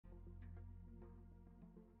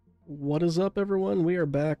What is up, everyone? We are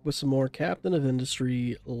back with some more Captain of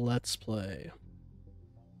Industry Let's Play.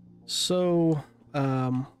 So,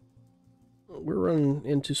 we're running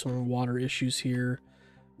into some water issues here.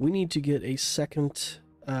 We need to get a second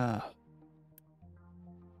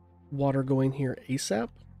water going here ASAP.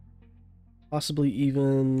 Possibly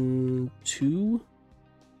even two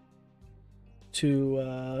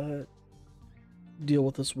to deal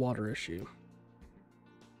with this water issue.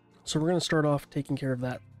 So we're going to start off taking care of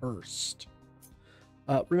that first.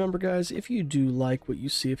 Remember, guys, if you do like what you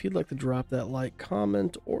see, if you'd like to drop that like,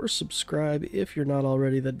 comment, or subscribe if you're not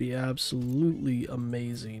already, that'd be absolutely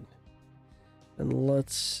amazing. And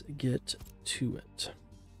let's get to it.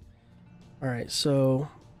 Alright, so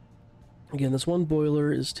again, this one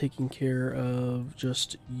boiler is taking care of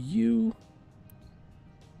just you.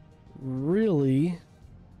 Really,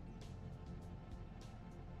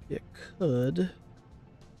 it could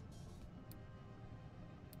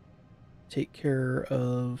take care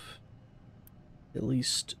of at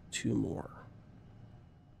least two more.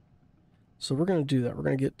 So we're going to do that. We're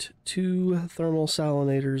going to get two thermal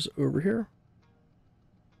salinators over here.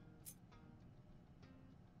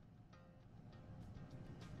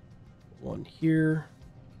 One here.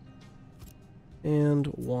 And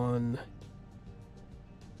one.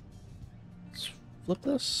 Let's flip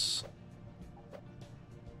this.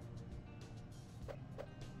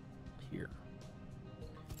 Here.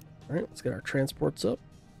 Alright, let's get our transports up.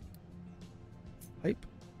 Pipe.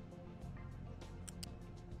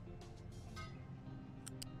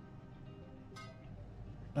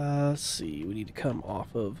 Let's see, we need to come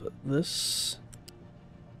off of this.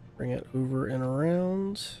 Bring it over and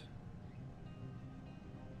around.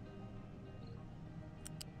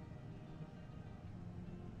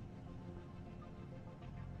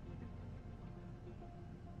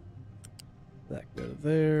 That go to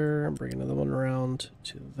there. I'm bringing another one around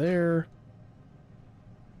to there.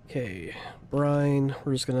 Okay, brine.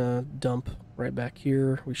 We're just gonna dump right back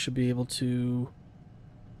here. We should be able to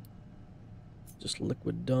just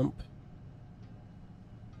liquid dump.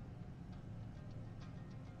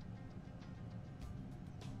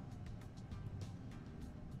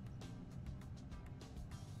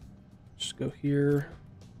 Just go here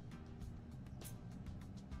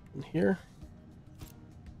and here.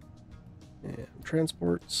 And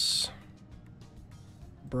transports,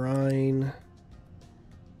 brine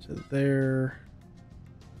to there.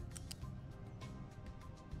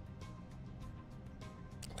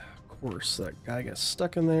 Of course, that guy got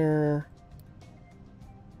stuck in there.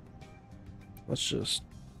 Let's just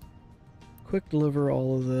quick deliver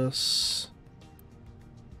all of this.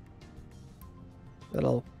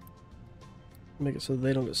 That'll make it so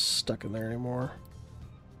they don't get stuck in there anymore.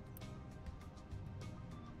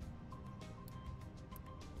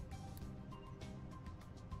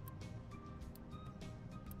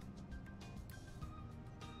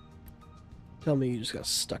 Tell me you just got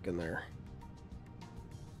stuck in there.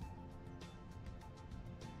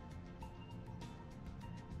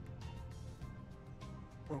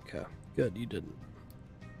 Okay, good, you didn't.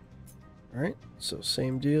 Alright, so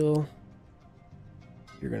same deal.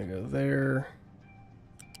 You're gonna go there.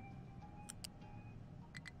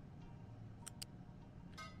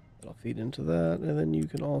 That'll feed into that, and then you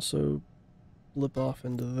can also blip off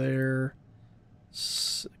into there.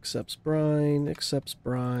 Accepts brine, accepts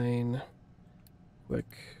brine. Quick.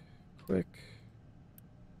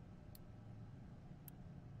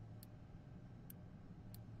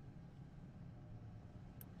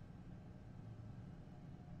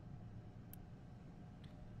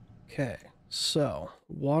 Okay, so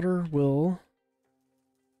water will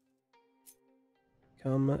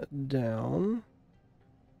come down.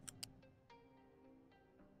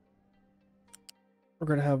 We're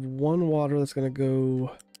going to have one water that's going to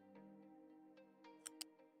go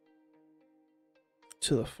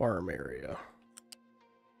to the farm area.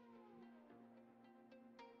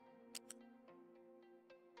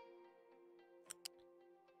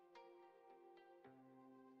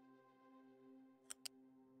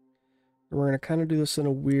 And we're going to kind of do this in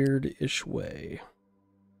a weird-ish way.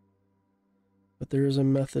 But there is a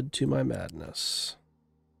method to my madness.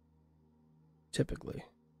 Typically.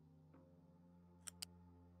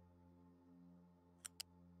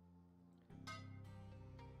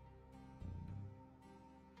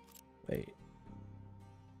 Wait.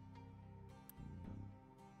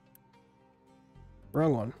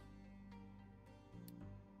 Wrong one.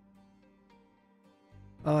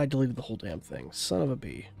 Oh, I deleted the whole damn thing. Son of a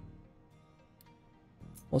bee.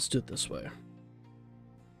 Let's do it this way.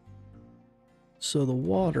 So the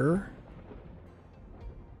water,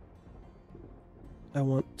 I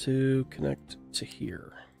want to connect to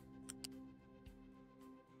here.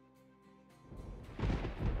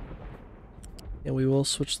 And we will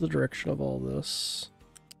switch the direction of all this.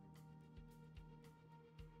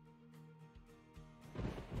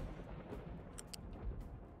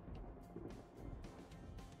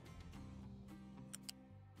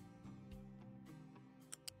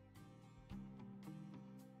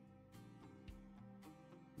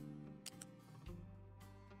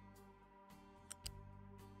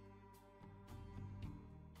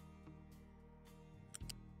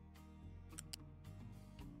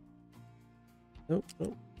 Nope,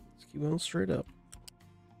 nope. Let's keep going straight up.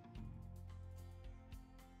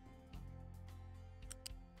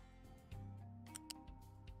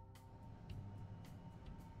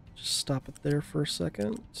 Just stop it there for a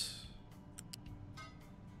second.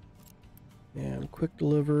 And quick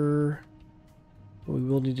deliver. We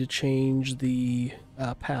will need to change the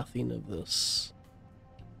pathing of this.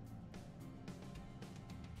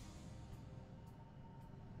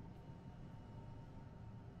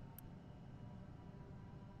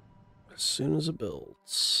 As soon as it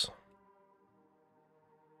builds.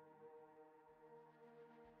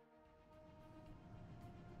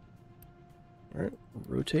 All right,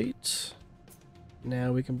 rotate.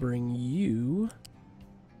 Now we can bring you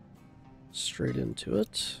straight into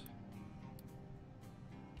it.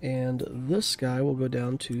 And this guy will go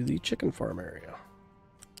down to the chicken farm area.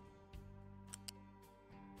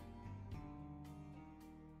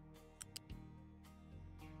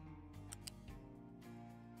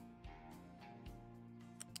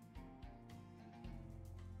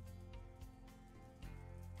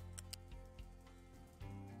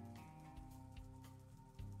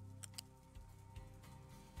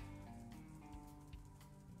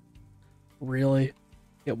 Really?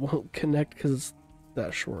 It won't connect because it's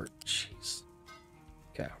that short. Jeez.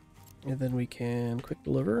 Okay. And then we can quick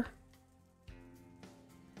deliver.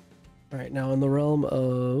 Alright, now in the realm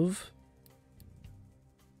of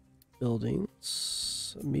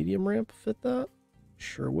buildings, a medium ramp fit that?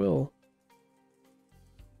 Sure will.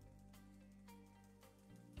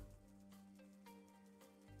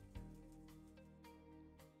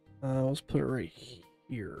 Let's put it right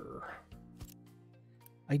here.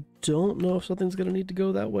 I don't know if something's going to need to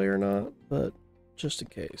go that way or not, but just in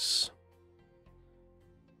case.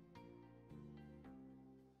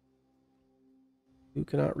 Who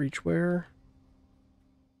cannot reach where?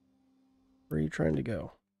 Where are you trying to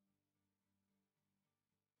go?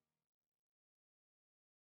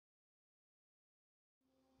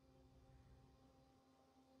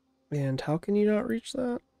 And how can you not reach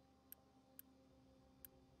that?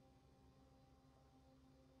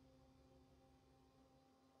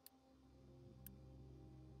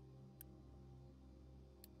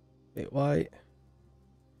 Wait, why?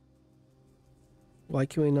 Why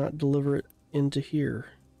can we not deliver it into here?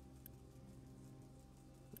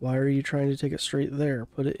 Why are you trying to take it straight there?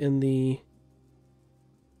 Put it in the...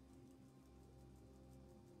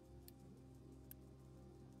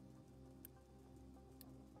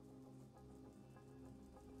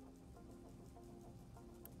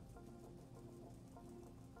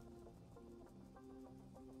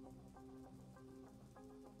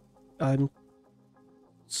 I'm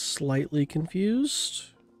slightly confused.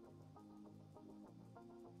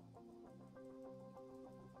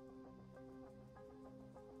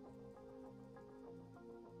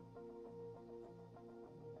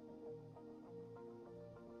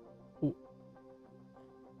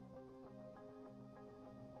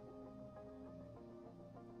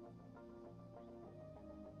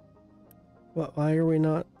 Why are we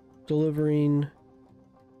not delivering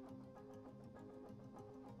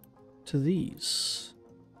to these?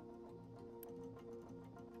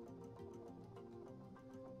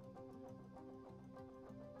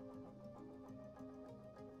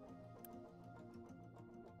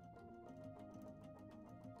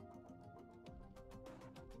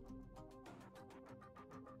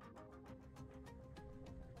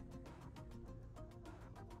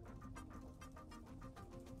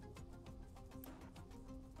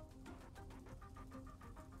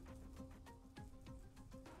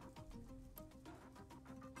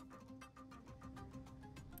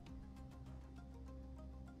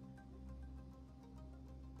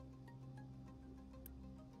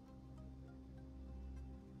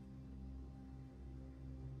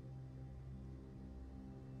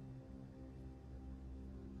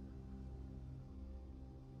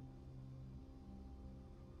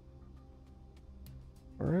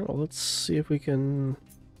 Alright, well, let's see if we can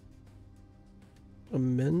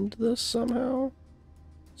amend this somehow.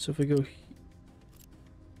 So if we go...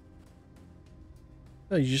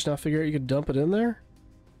 Oh, you just not figure out you could dump it in there?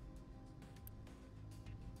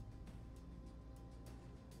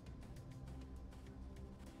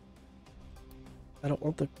 I don't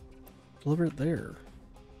want the deliver it there.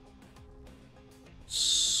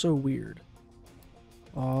 So weird.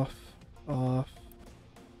 Off, off,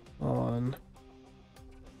 on.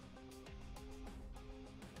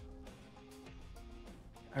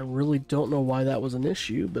 I really don't know why that was an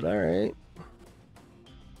issue, but alright.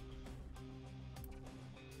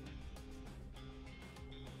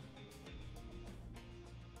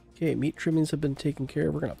 Okay, meat trimmings have been taken care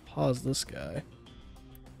of. We're going to pause this guy.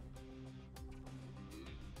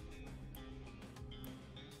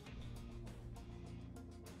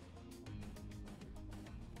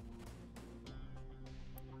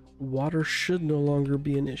 Water should no longer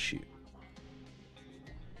be an issue.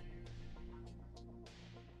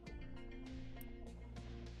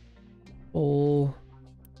 Full.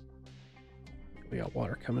 We got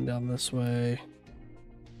water coming down this way.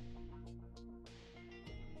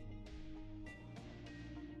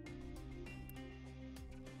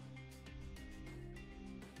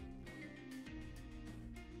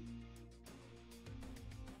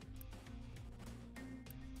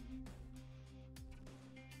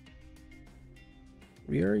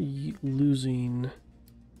 We are losing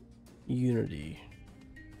unity.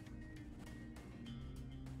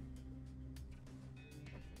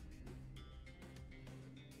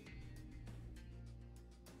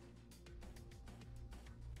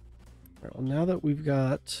 All right, well, now that we've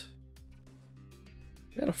got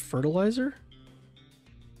a fertilizer?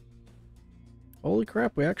 Holy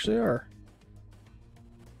crap, we actually are.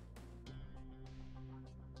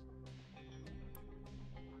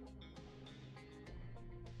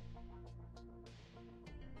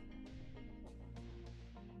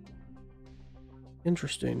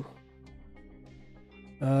 Interesting.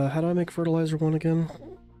 How do I make fertilizer one again?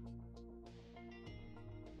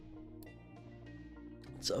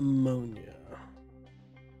 It's ammonia.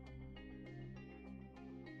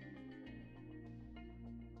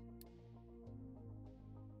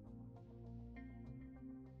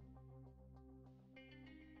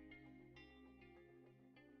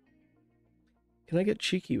 Can I get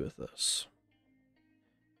cheeky with this?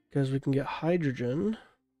 Because we can get hydrogen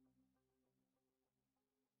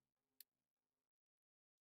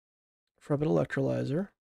from an electrolyzer.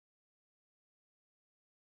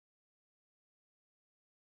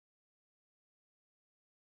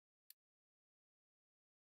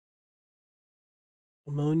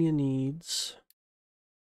 Ammonia needs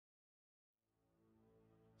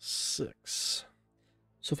 6.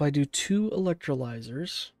 So if I do 2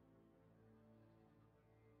 electrolyzers,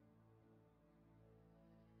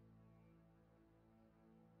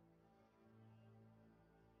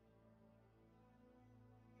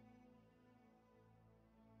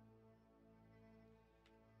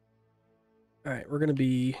 all right, we're going to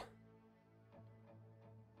be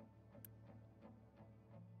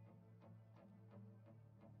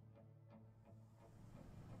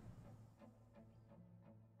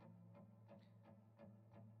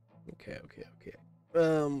okay.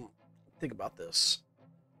 Think about this.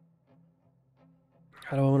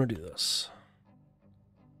 How do I want to do this?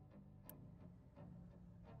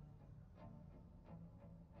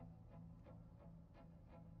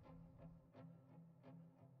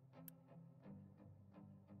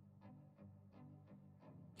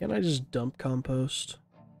 Can I just dump compost?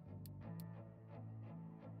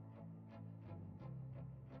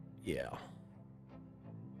 Yeah.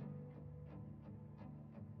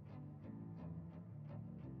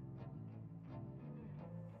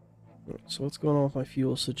 So what's going on with my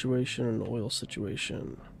fuel situation and oil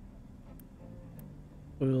situation?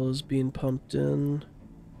 Oil is being pumped in.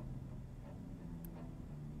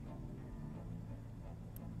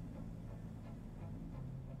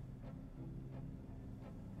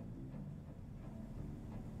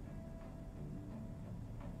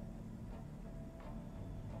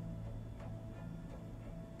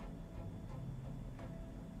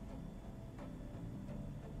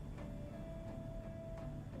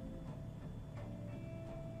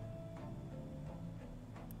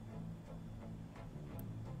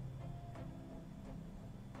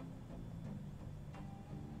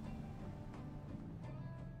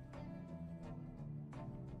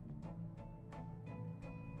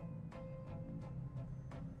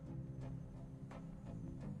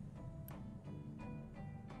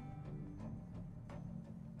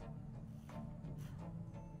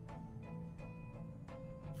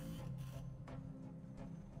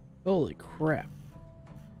 Holy crap.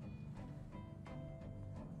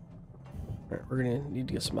 Alright, we're gonna need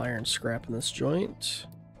to get some iron scrap in this joint.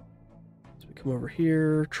 So we come over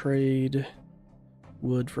here, trade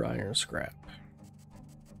wood for iron scrap.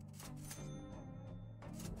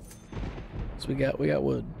 So we got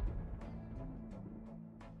wood.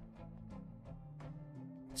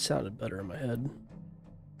 sounded better in my head.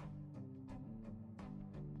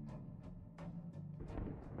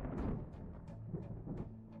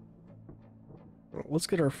 Let's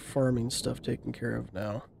get our farming stuff taken care of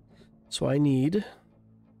now. So I need...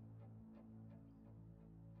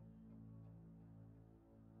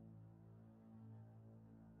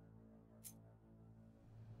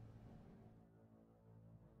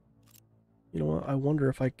 You know what? I wonder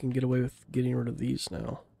if I can get away with getting rid of these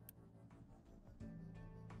now.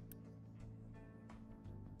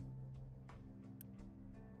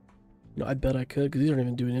 You know, I bet I could, because these aren't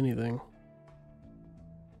even doing anything.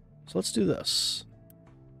 So let's do this.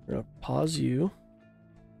 We're going to pause you.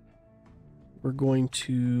 We're going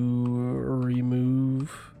to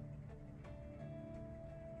remove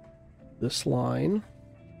this line.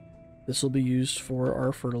 This will be used for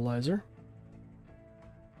our fertilizer.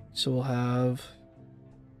 So we'll have...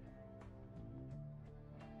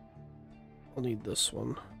 I'll need this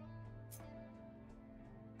one.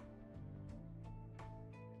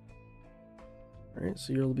 Alright,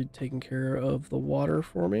 so you'll be taking care of the water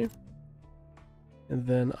for me. And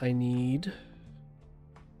then I need...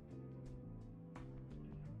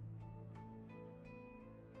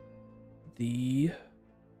 the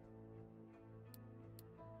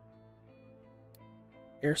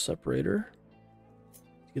air separator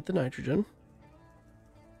to get the nitrogen.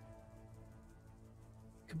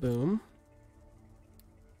 Kaboom.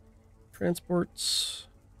 Transports,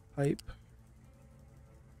 pipe.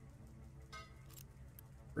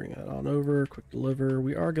 Bring that on over, quick deliver.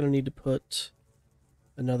 We are going to need to put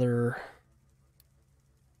another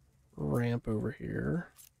ramp over here.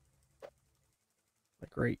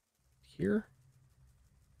 Like right here.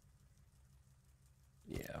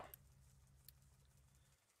 Yeah.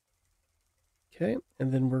 Okay,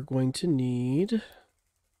 and then we're going to need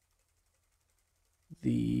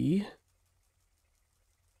the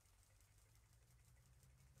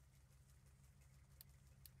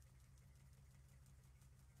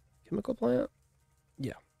chemical plant?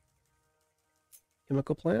 Yeah.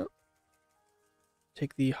 Chemical plant.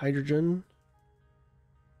 Take the hydrogen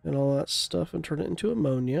and all that stuff and turn it into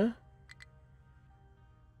ammonia.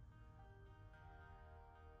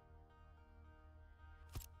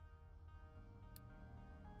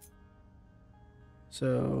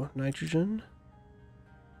 So, nitrogen.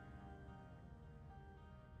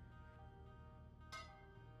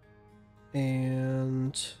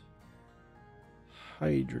 And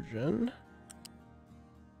hydrogen.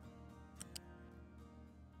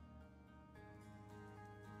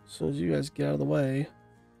 As soon as you guys get out of the way.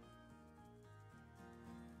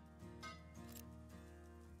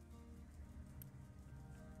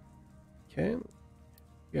 Okay. You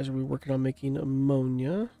guys will be working on making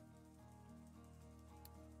ammonia.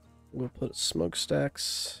 We'll put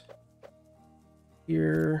smokestacks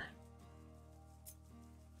here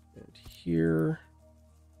and here.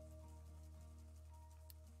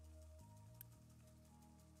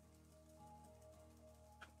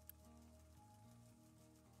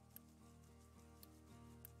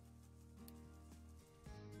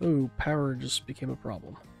 Oh, power just became a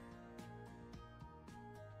problem.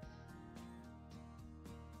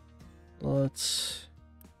 Let's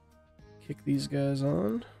kick these guys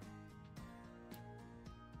on.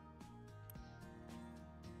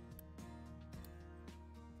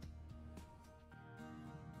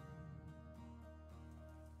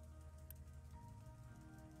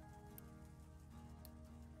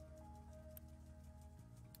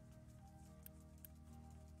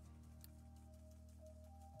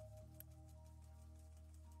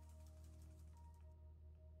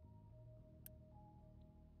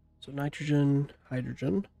 So nitrogen,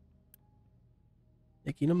 hydrogen,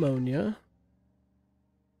 making ammonia,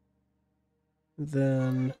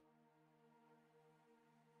 then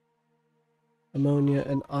ammonia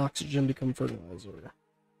and oxygen become fertilizer.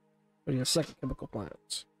 But yeah, second chemical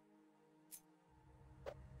plant.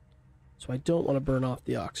 So I don't want to burn off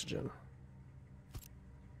the oxygen.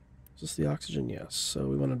 Is this the oxygen? Yes. So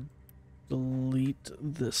we want to delete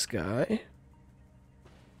this guy.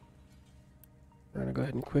 We're going to go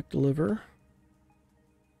ahead and quick deliver.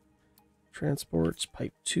 Transports,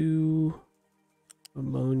 pipe 2,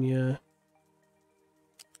 ammonia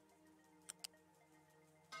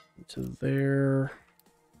into there.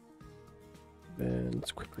 Then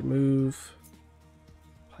let's quick remove.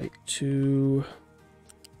 Pipe 2.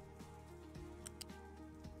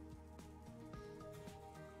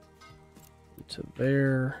 Into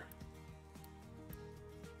there.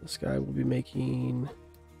 This guy will be making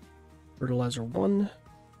fertilizer 1.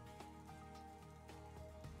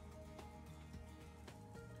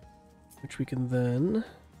 Which we can then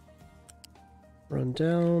Run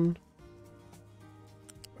down.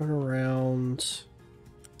 Run around.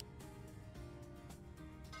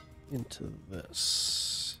 Into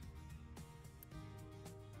this.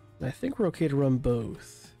 And I think we're okay to run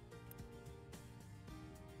both.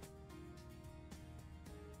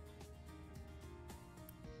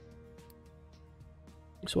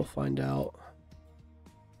 So we'll find out.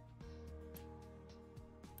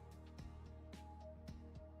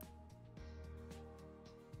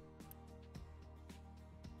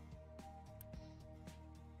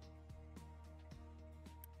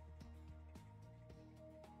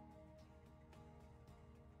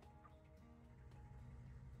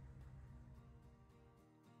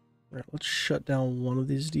 All right, let's shut down one of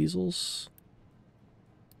these diesels.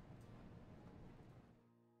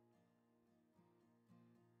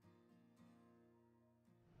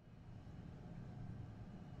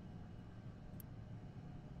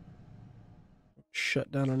 Shut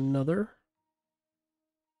down another.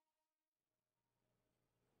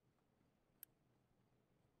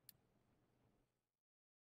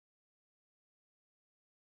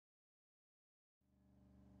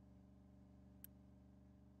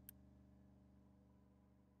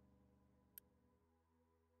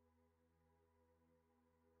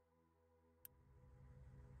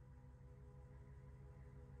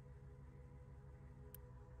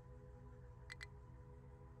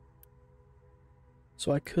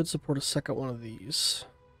 So I could support a second one of these.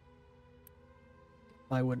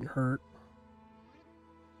 I wouldn't hurt.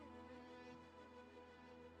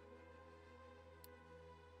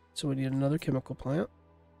 So we need another chemical plant.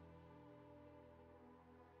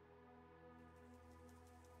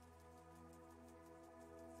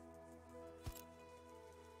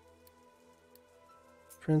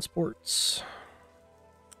 Transports.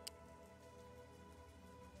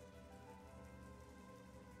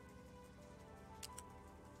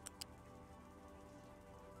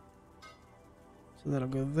 So that'll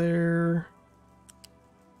go there.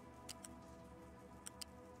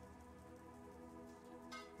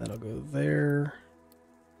 That'll go there.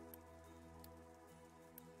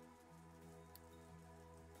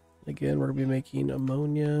 Again, we're going to be making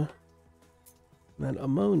ammonia. And then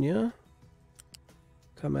ammonia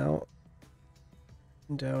come out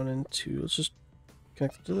and down into, let's just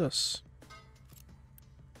connect it to this.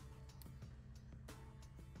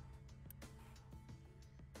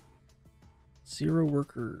 Zero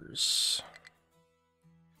workers.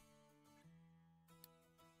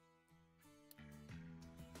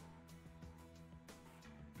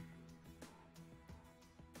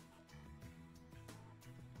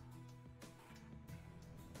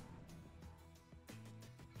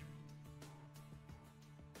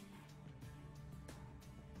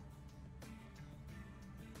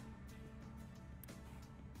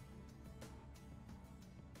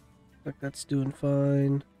 Like that's doing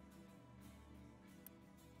fine.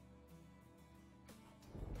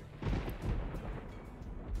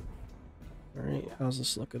 Alright, how's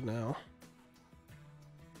this looking now?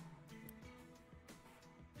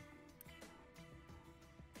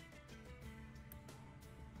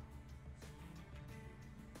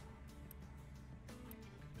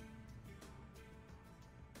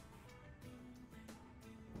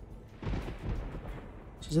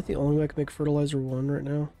 So is that the only way I can make fertilizer 1 right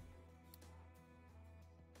now?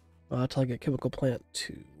 Until I get chemical plant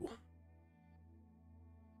 2.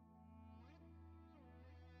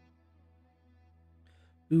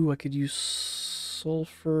 Ooh, I could use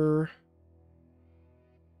sulfur.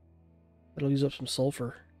 That'll use up some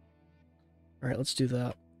sulfur. Alright, let's do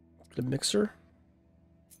that. Get a mixer.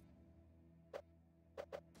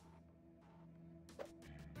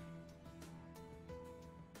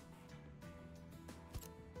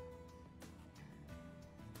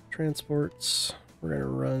 Transports. We're going to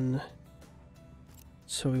run.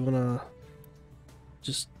 So we want to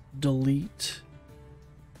just delete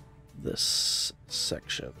this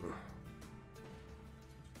section.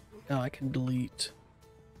 Now I can delete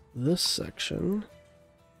this section.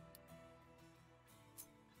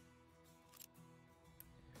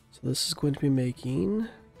 So this is going to be making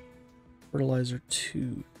fertilizer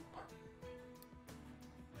 2.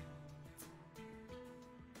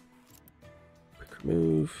 Quick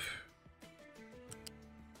remove.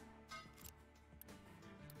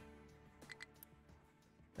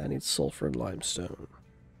 That needs sulfur and limestone.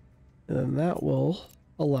 And then that will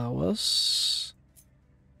allow us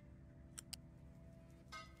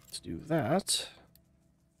to do that.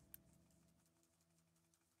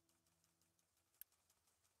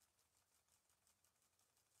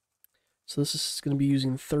 So this is going to be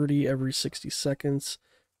using 30 every 60 seconds.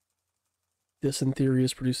 This in theory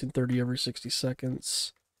is producing 30 every 60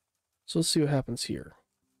 seconds. So let's see what happens here.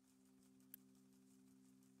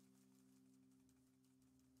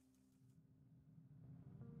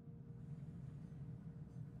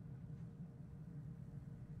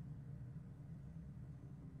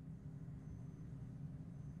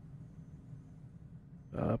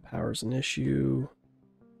 Power's an issue.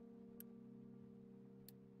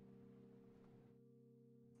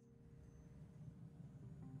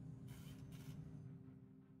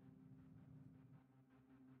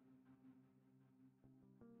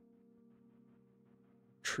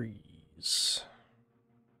 Trees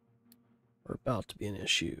are about to be an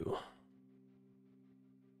issue.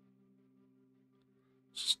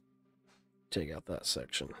 Just take out that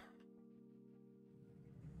section.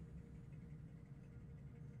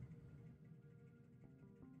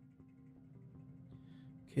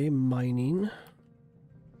 Okay, mining.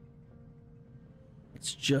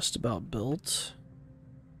 It's just about built.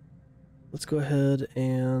 Let's go ahead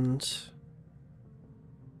and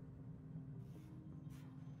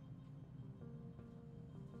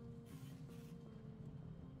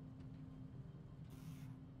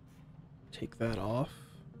take that off.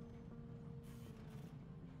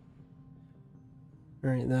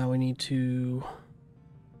 Alright, now we need to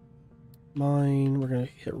mine. We're going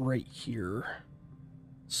to hit right here.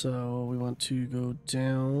 So we want to go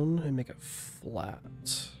down and make it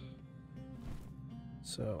flat.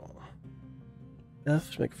 So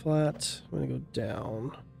F to make flat. I'm going to go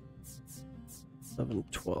down 11,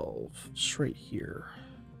 12, just right here.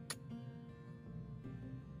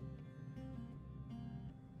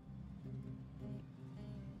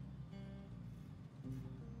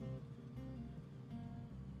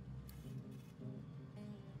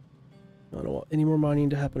 I don't want any more mining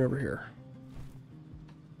to happen over here.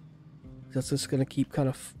 That's just going to keep kind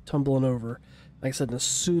of tumbling over. Like I said, as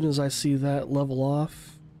soon as I see that level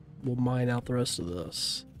off, we'll mine out the rest of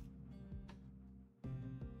this.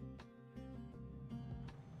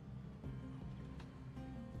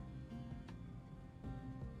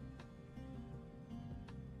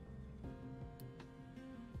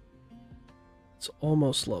 It's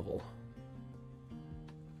almost level.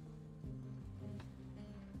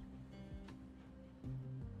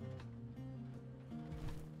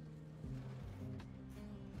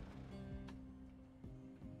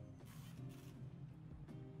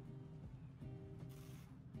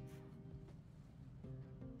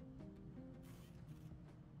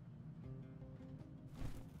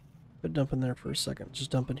 But dump in there for a second. Just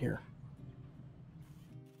dump in here.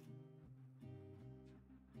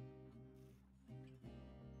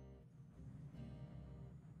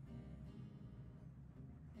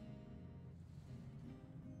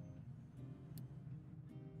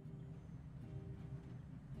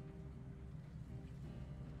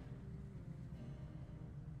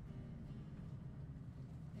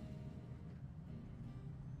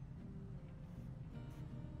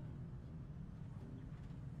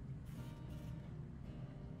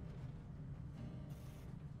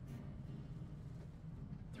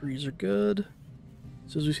 Threes are good.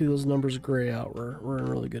 As soon as we see those numbers gray out, we're in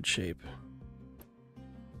really good shape.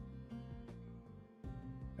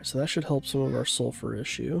 Right, so that should help some of our sulfur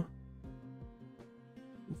issue.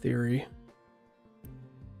 In theory.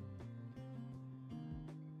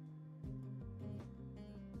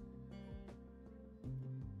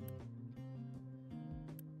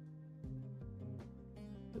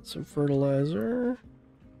 Get some fertilizer.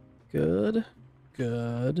 Good.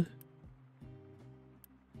 Good.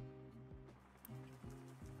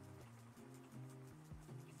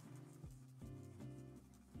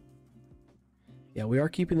 Yeah, we are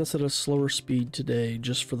keeping this at a slower speed today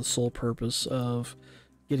just for the sole purpose of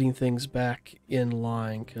getting things back in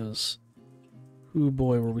line, because, oh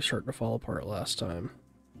boy, were we starting to fall apart last time.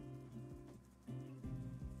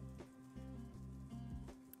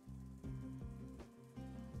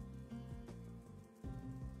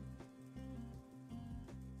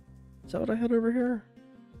 Is that what I had over here?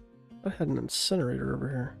 I had an incinerator over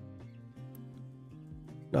here.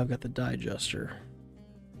 Now I've got the digester.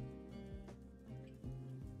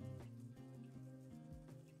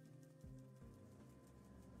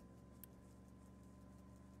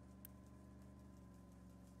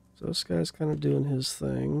 So this guy's kind of doing his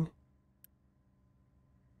thing.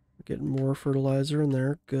 Getting more fertilizer in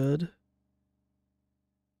there. Good.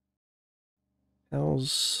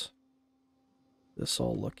 How's this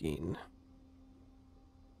all looking?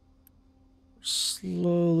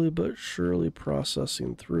 Slowly but surely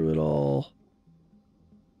processing through it all.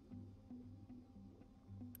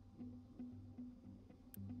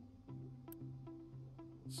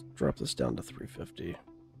 Let's drop this down to 350.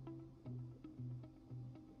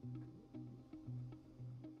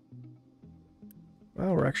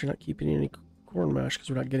 actually not keeping any corn mash because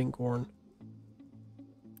we're not getting corn.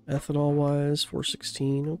 Ethanol wise,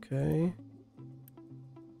 416, okay.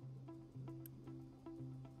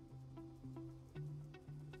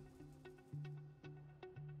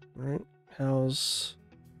 Alright, how's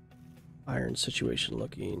iron situation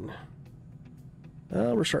looking?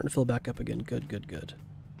 We're starting to fill back up again. Good, good, good.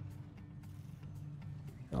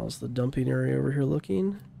 How's the dumping area over here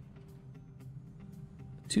looking?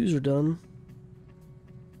 Twos are done.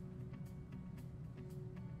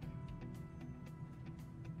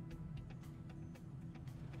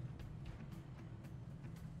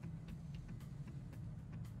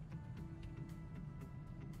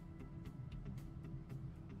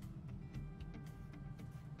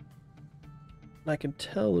 I can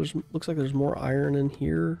tell looks like there's more iron in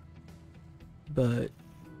here, but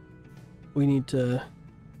we need to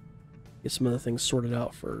get some other things sorted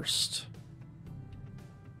out first.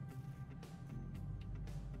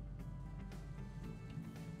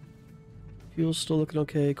 Fuel's still looking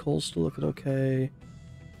okay, coal's still looking okay.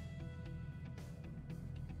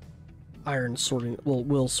 Iron sorting, well,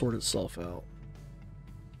 will sort itself out.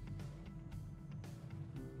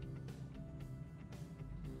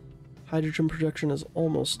 Hydrogen production is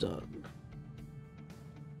almost done.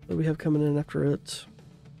 What do we have coming in after it?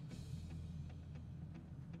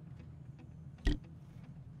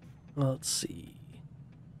 Let's see.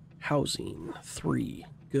 Housing, 3.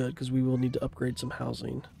 Good, because we will need to upgrade some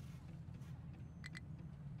housing.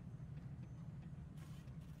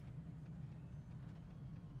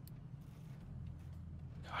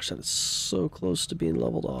 Gosh, that is so close to being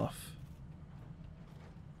leveled off.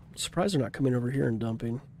 I'm surprised they're not coming over here and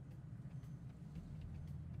dumping.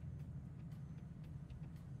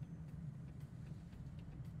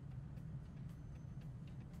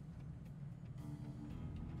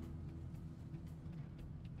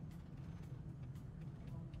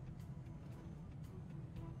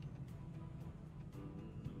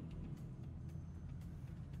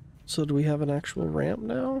 So do we have an actual ramp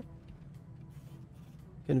now?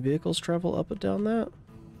 Can vehicles travel up and down that?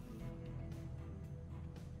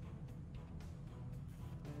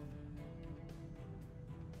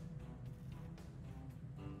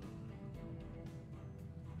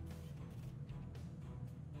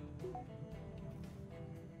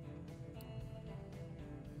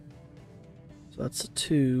 So that's a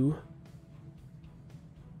 2.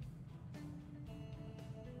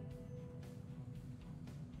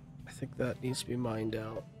 I think that needs to be mined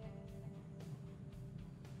out.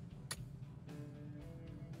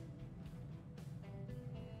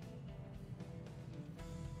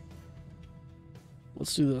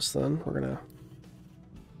 Let's do this then. We're gonna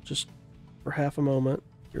just for half a moment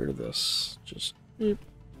get rid of this. Just let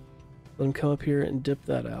them come up here and dip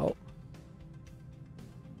that out.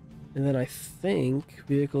 And then I think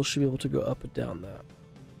vehicles should be able to go up and down that.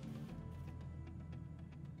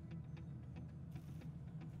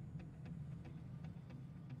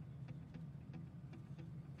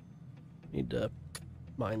 Need to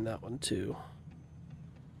mine that one too.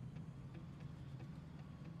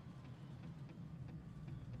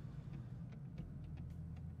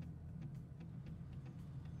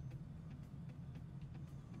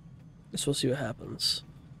 Guess we'll see what happens.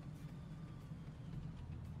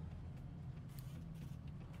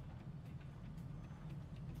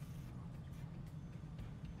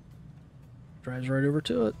 Drives right over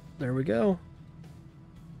to it. There we go.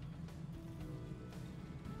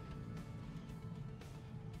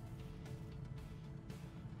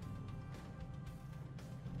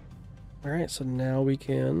 Alright, so now we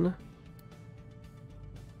can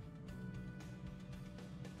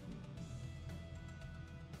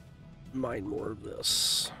mine more of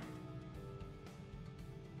this.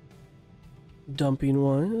 Dumping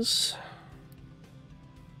wise,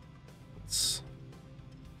 let's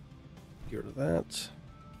get rid of that.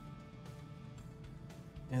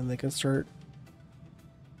 And they can start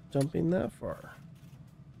dumping that far.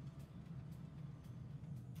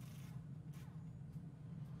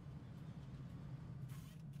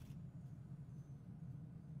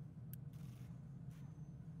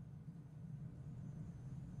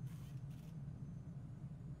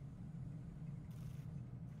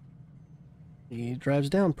 He drives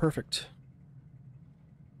down, perfect.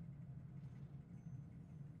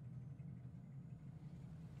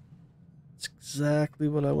 It's exactly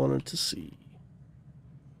what I wanted to see.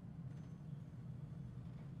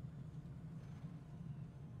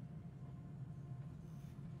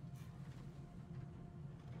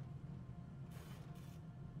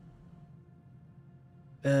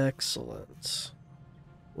 Excellent.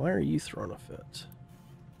 Why are you throwing a fit?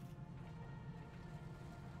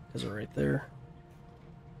 Is it right there?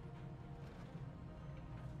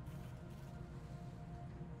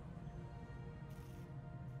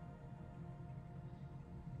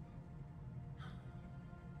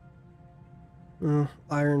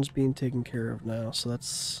 Iron's being taken care of now, so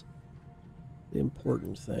that's the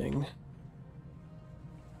important thing.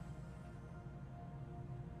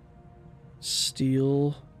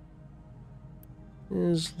 Steel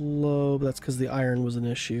is low, but that's because the iron was an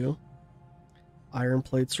issue. Iron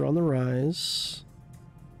plates are on the rise.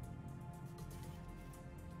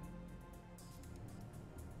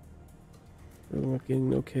 We're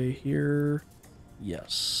looking okay here.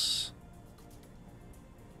 Yes.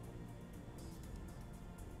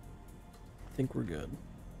 I think we're good.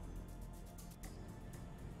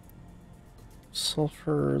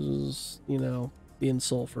 Sulfur is, you know, being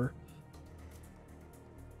sulfur.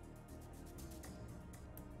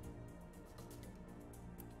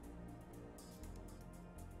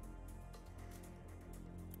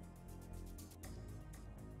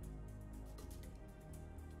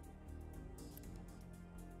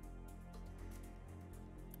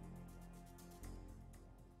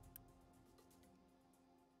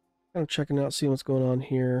 I'm checking out, seeing what's going on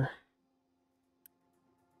here.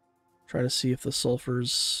 Trying to see if the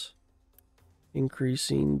sulfur's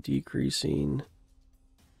increasing, decreasing.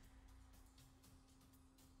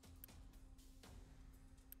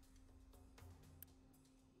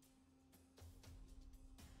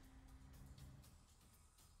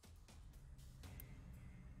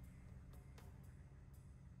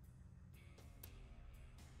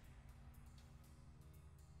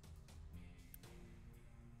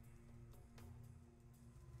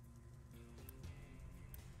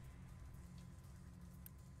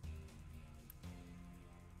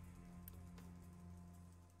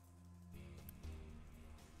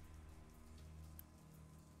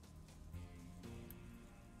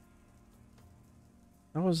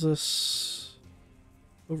 How is this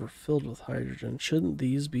overfilled with hydrogen? Shouldn't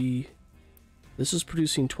these be... This is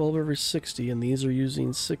producing 12 every 60, and these are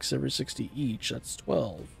using 6 every 60 each. That's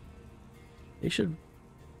 12. They should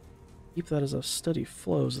keep that as a steady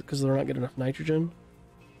flow. Is it because they're not getting enough nitrogen?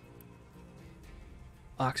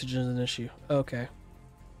 Oxygen is an issue. Okay.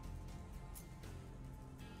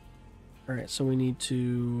 Alright, so we need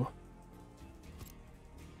to...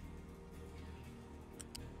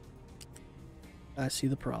 I see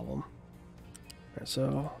the problem. Alright,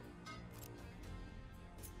 so...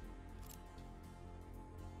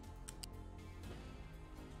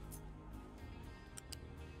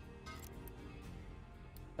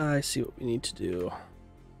 I see what we need to do.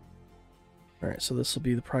 Alright, so this will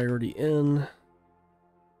be the priority in.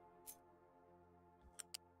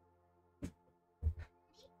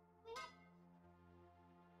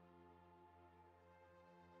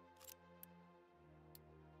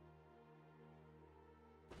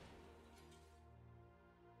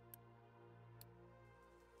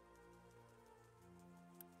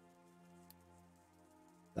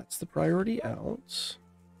 That's the priority out.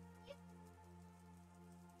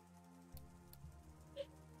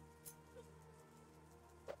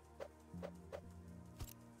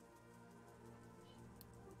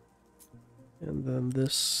 And then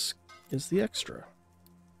this is the extra.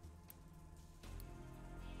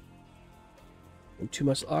 And too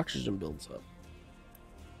much oxygen builds up.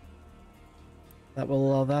 That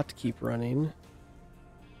will allow that to keep running.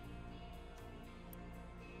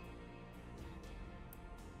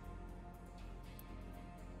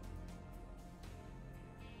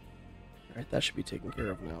 Alright, that should be taken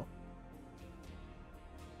care of now.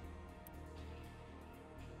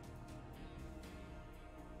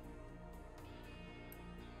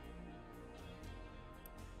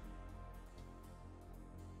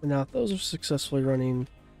 And now if those are successfully running,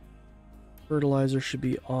 fertilizer should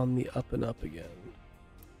be on the up and up again.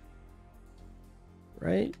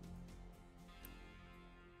 Right?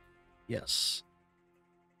 Yes.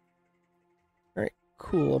 Alright,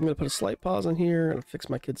 cool. I'm going to put a slight pause on here and fix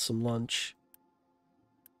my kids some lunch.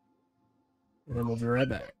 And then we'll be right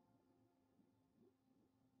back.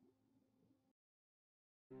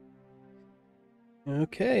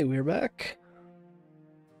 Okay, we're back.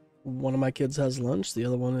 One of my kids has lunch. The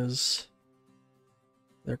other one is...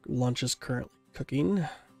 Their lunch is currently cooking.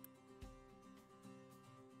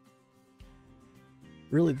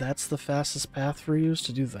 Really, that's the fastest path for you, is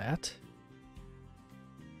to do that?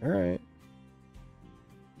 Alright.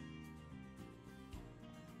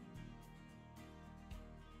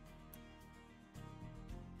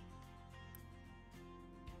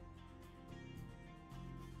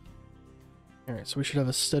 Alright, so we should have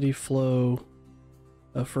a steady flow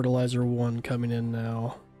of fertilizer 1 coming in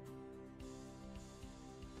now.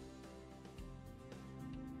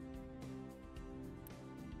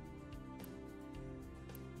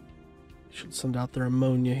 Should send out their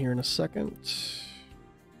ammonia here in a second.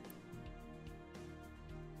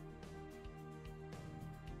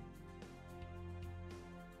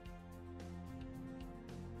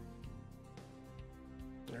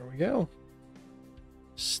 go.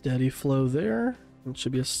 Steady flow there. It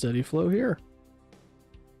should be a steady flow here.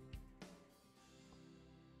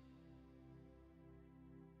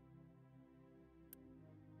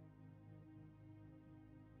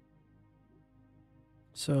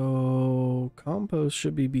 So compost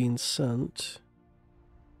should be being sent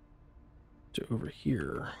to over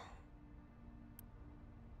here.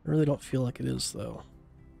 I really don't feel like it is, though.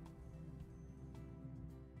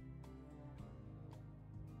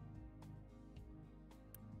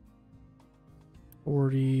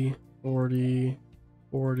 $40, $40,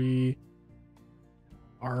 $40.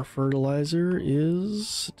 Our fertilizer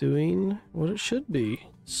is doing what it should be.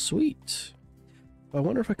 Sweet. I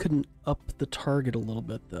wonder if I couldn't up the target a little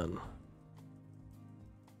bit then.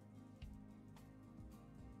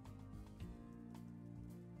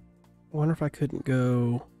 I wonder if I couldn't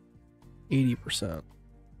go 80%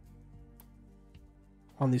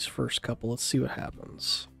 on these first couple. Let's see what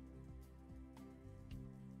happens.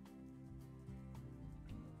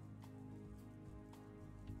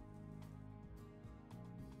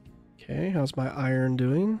 Okay, how's my iron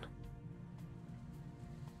doing?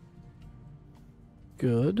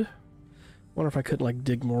 Good. Wonder if I could like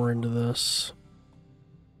dig more into this.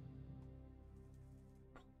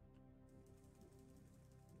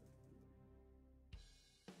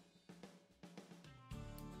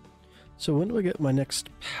 So when do I get my next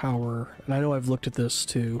power? And I know I've looked at this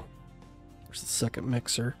too. There's the second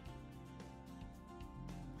mixer.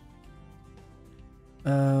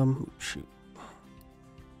 Shoot.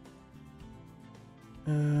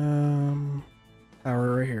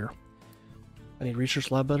 Power right here. I need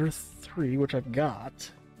Research Lab Better 3, which I've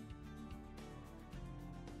got.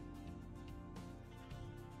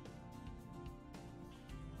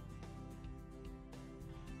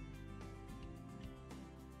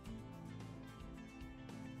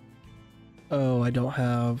 Oh, I don't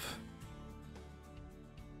have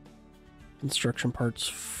construction parts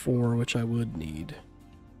 4, which I would need.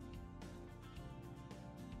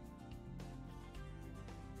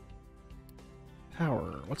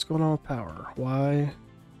 Power. What's going on with power? Why?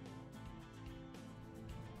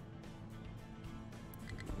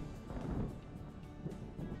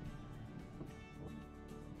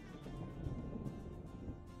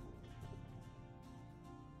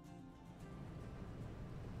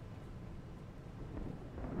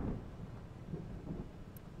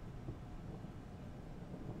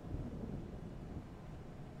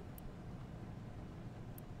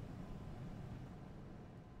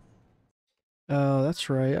 Oh, that's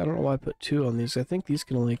right. I don't know why I put 2 on these. I think these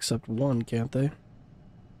can only accept 1, can't they?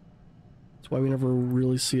 That's why we never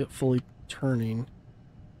really see it fully turning.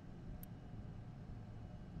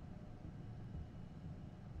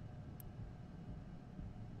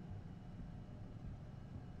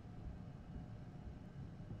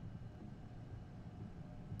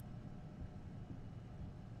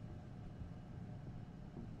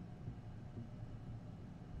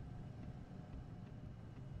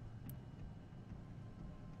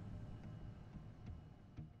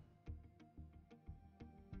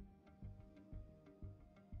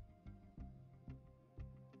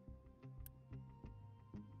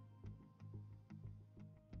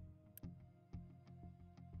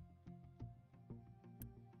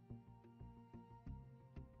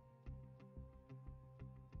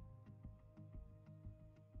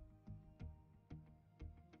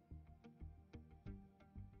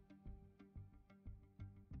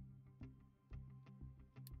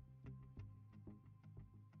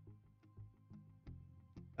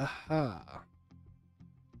 Aha.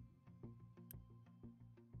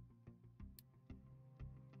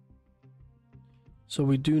 So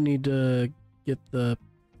we do need to get the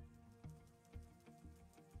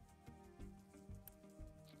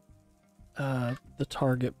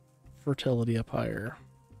target fertility up higher.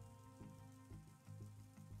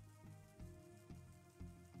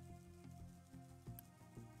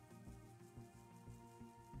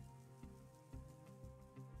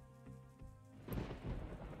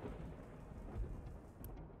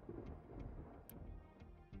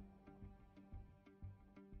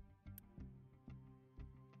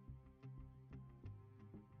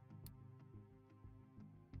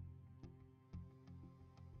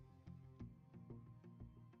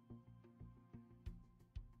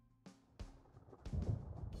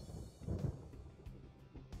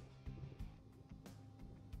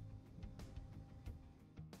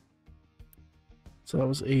 So that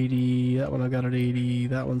was 80, that one I got at 80,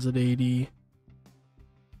 that one's at 80.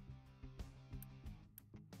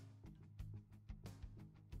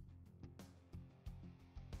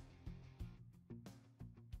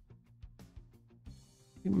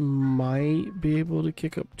 We might be able to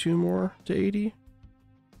kick up 2 more to 80.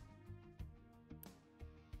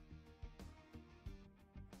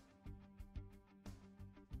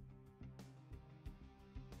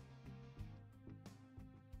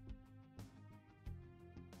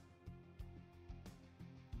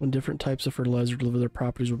 When different types of fertilizer deliver their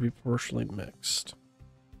properties will be proportionally mixed.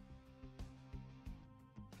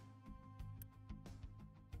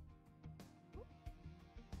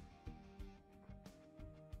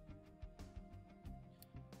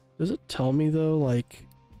 Does it tell me though, like...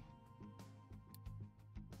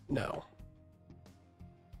 No.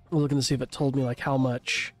 I'm looking to see if it told me like how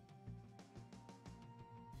much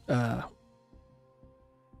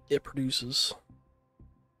it produces.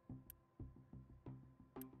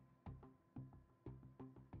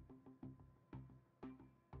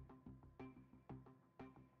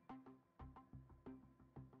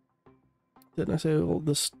 Didn't I say, well,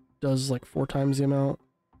 this does like 4 times the amount?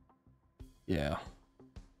 Yeah.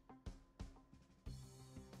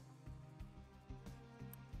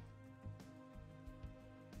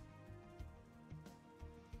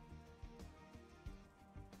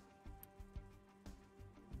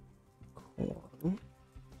 Corn.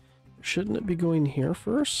 Shouldn't it be going here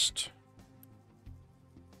first?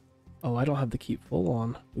 Oh, I don't have the keep full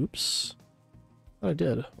on. Oops. I thought I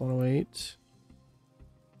did. 108.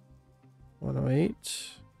 108.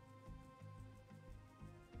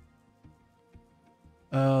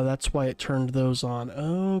 Oh, that's why it turned those on.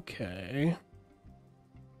 Okay.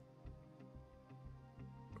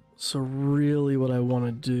 So really what I want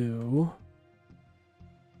to do...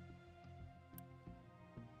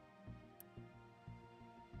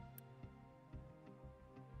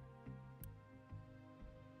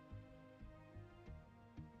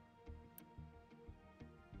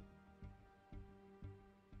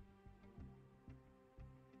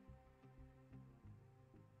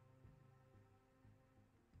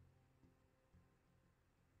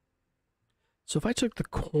 So if I took the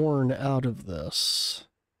corn out of this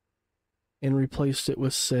and replaced it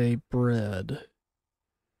with, say, bread,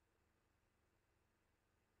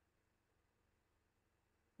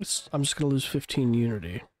 I'm just going to lose 15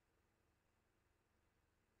 unity.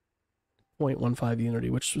 0.15 unity,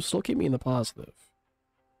 which will still keep me in the positive.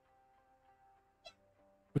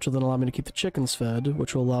 Which will then allow me to keep the chickens fed,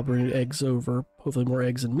 which will allow me to bring eggs over, hopefully more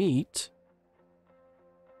eggs and meat,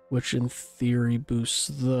 which in theory boosts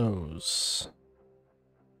those.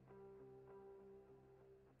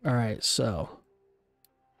 Alright, so.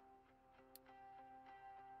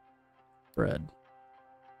 Bread.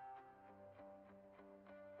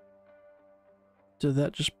 Did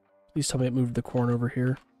that just... Please tell me it moved the corn over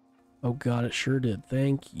here. Oh god, it sure did.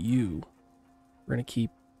 Thank you. We're gonna keep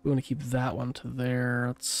that one to there.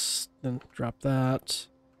 Let's then drop that.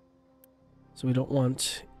 So we don't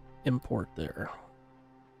want import there.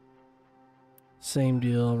 Same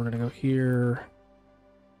deal. We're gonna go here.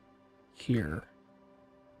 Here.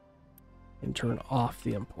 And turn off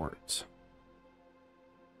the import.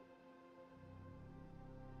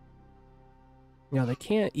 Now they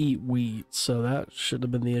can't eat wheat, so that should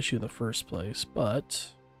have been the issue in the first place,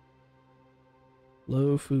 but...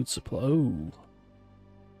 Low food supply. Oh.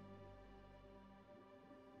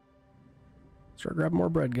 Start grabbing more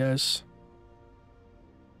bread, guys.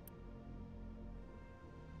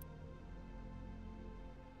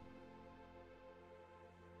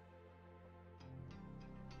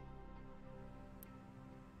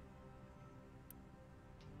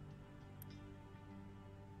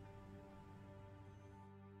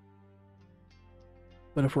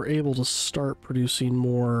 But if we're able to start producing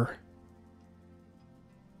more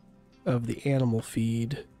of the animal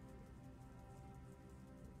feed,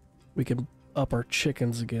 we can up our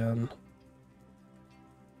chickens again,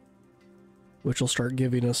 which will start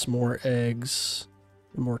giving us more eggs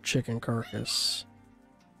and more chicken carcass,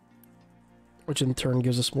 which in turn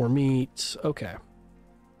gives us more meat. Okay.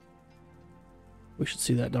 We should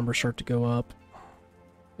see that number start to go up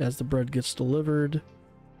as the bread gets delivered.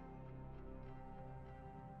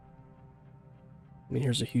 I mean,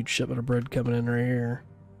 here's a huge shipment of bread coming in right here.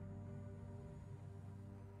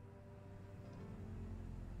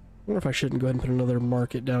 I wonder if I shouldn't go ahead and put another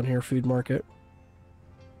market down here, food market.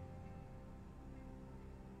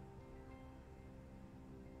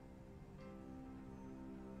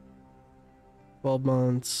 $12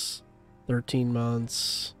 months, 13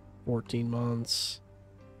 months, 14 months,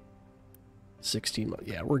 16 months.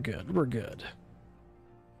 Yeah, we're good. We're good.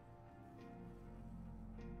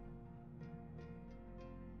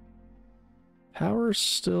 Power's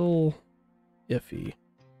still iffy.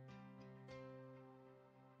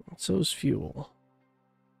 So is fuel.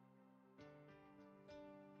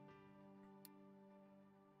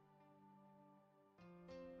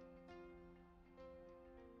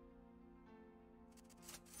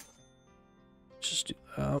 just do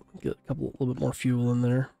that. Get a little bit more fuel in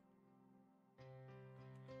there.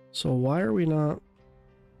 So why are we not...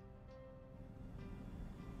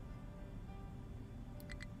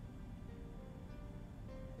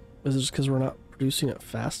 Is it just because we're not producing it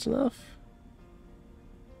fast enough?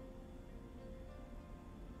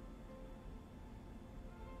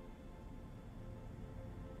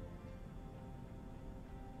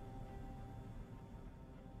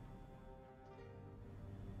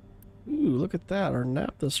 Ooh, look at that. Our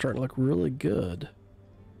naphtha's starting to look really good.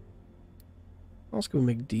 Let's go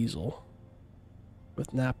make diesel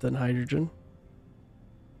with naphtha and hydrogen.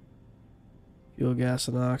 Fuel gas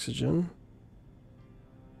and oxygen.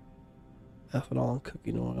 Ethanol and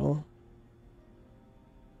cooking oil.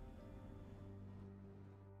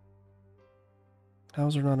 How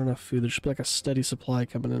is there not enough food? There should be like a steady supply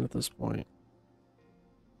coming in at this point.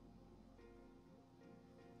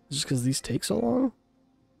 Just because these take so long?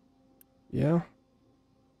 Yeah.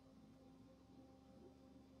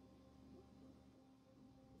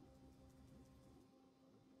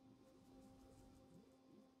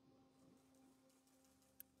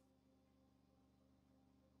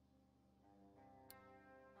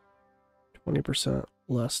 %,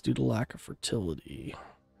 less due to lack of fertility.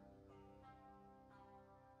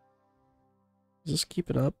 Is this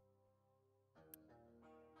keeping up?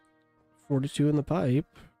 42 in the pipe.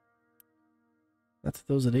 That's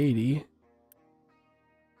those at 80.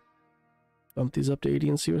 Bump these up to 80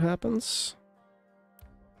 and see what happens.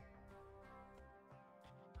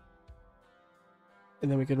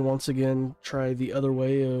 And then we can once again try the other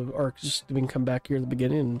way of, or just we can come back here at the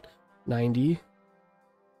beginning and 90.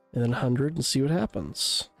 And then 100 and see what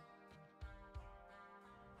happens.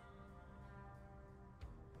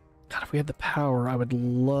 God, if we had the power, I would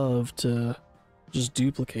love to just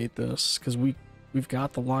duplicate this, because we've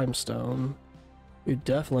got the limestone. We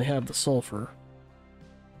definitely have the sulfur.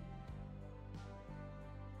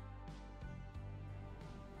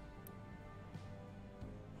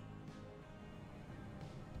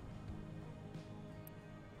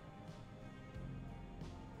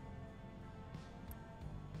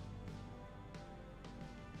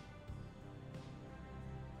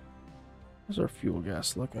 How's our fuel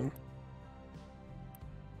gas looking?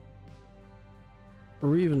 Are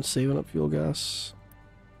we even saving up fuel gas?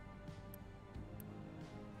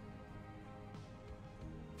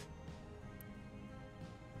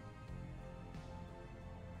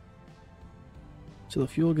 So the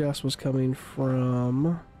fuel gas was coming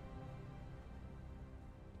from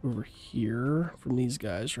over here, from these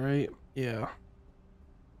guys, right? Yeah.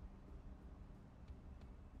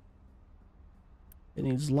 It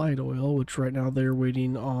needs light oil, which right now they're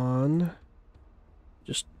waiting on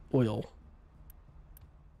just oil.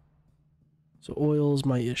 So oil is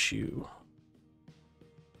my issue.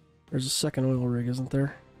 There's a second oil rig, isn't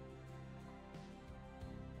there?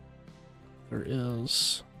 There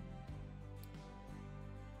is.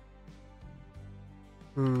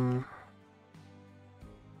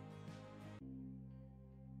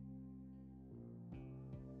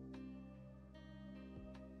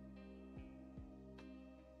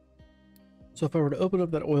 So if I were to open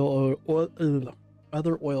up that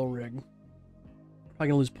other oil rig, I'm probably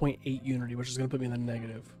gonna lose 0.8 unity, which is gonna put me in the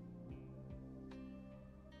negative.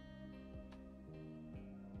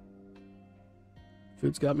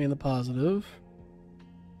 Food's got me in the positive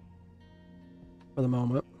for the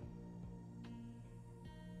moment.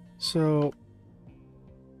 So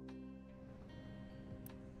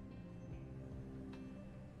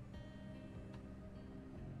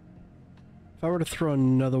if I were to throw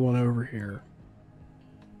another one over here,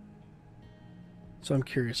 so I'm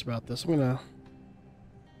curious about this. I'm gonna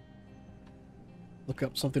look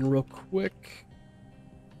up something real quick.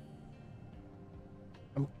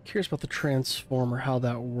 I'm curious about the transformer, how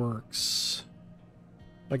that works.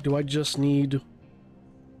 Like, do I just need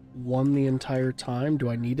one the entire time? Do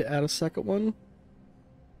I need to add a second one?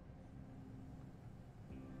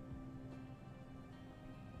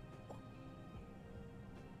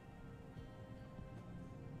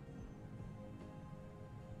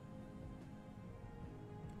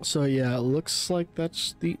 So yeah, it looks like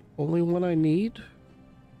that's the only one I need,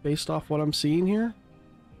 based off what I'm seeing here.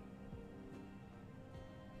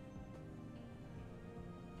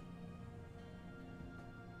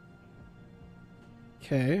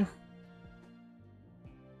 Okay.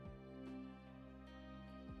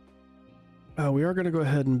 We are going to go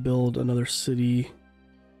ahead and build another city,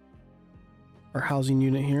 or housing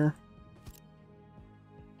unit here.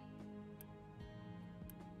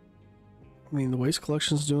 I mean, the waste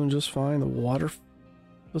collection's doing just fine. The water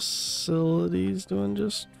facility's doing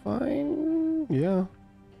just fine. Yeah.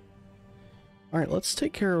 Alright, let's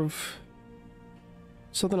take care of...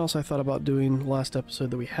 Something else I thought about doing last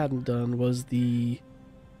episode that we hadn't done was the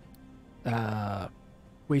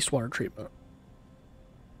wastewater treatment.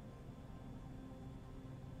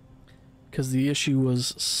 Because the issue was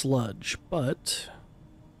sludge, but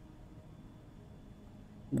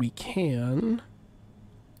we can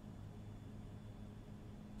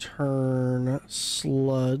turn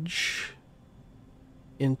sludge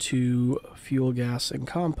into fuel gas and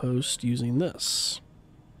compost using this.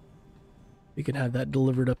 We can have that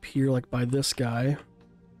delivered up here like by this guy.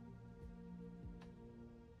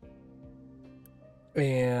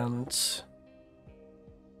 And...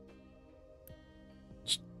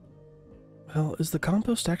 well, is the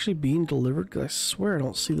compost actually being delivered? Because I swear I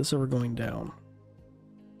don't see this ever going down.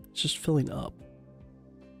 It's just filling up.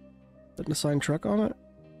 Put an assigned truck on it?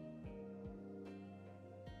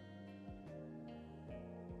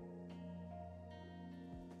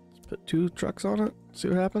 Let's put 2 trucks on it, see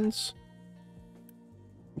what happens.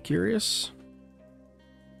 I'm curious.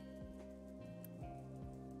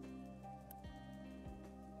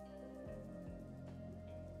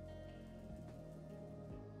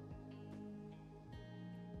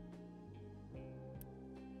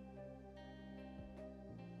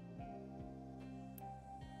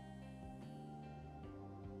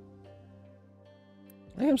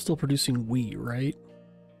 I am still producing wheat, right?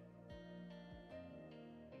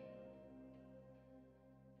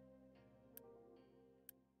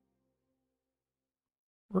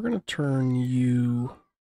 We're going to turn you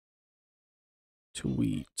to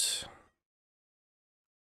wheat.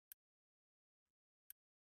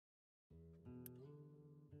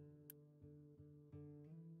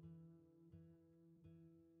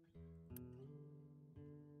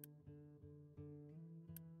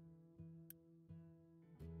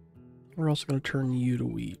 We're also going to turn you to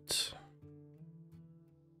wheat.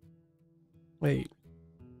 Wait.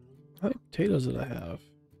 How many potatoes did I have?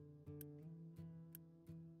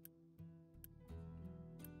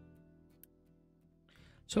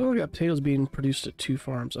 So I only got potatoes being produced at 2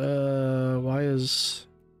 farms. Why is...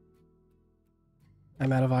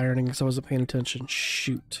 I'm out of ironing because I wasn't paying attention.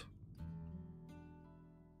 Shoot.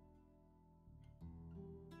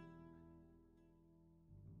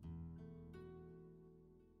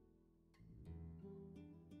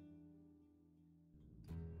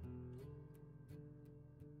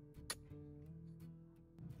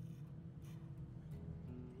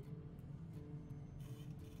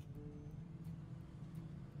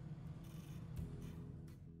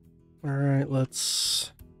 Alright,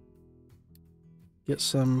 let's get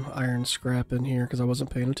some iron scrap in here because I wasn't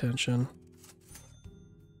paying attention.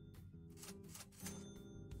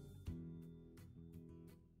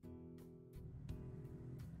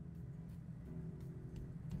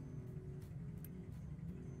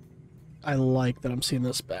 I like that I'm seeing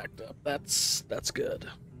this backed up. That's good.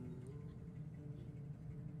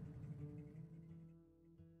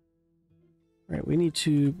 Alright, we need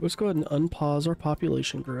to... let's go ahead and unpause our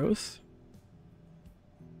population growth.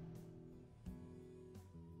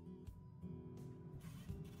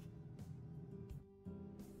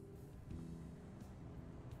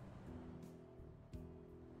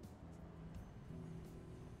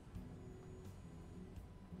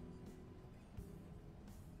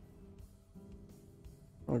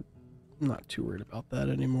 I'm not too worried about that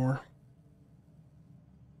anymore.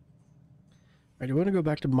 Alright, do we want to go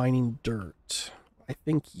back to mining dirt? I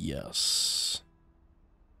think yes.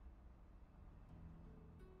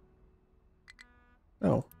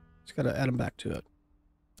 Oh, just gotta add them back to it.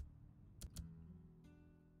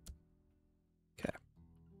 Okay.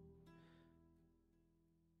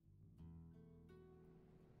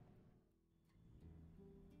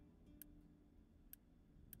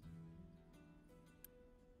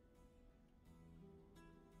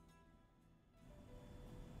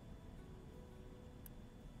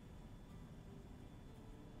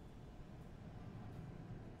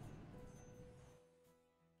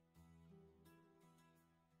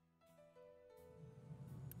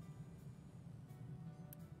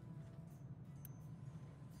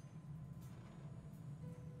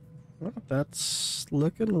 Well, that's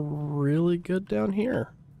looking really good down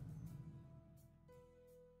here.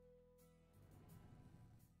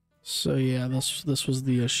 So yeah, this was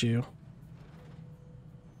the issue.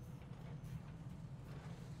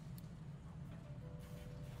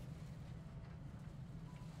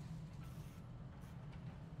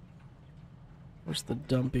 Where's the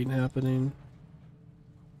dumping happening?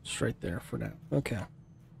 Just right there for now. Okay.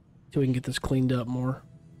 Till we can get this cleaned up more.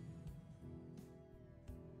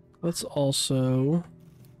 Let's also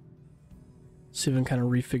See if I can kind of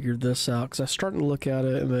refigure this out, because I was starting to look at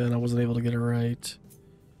it and then I wasn't able to get it right.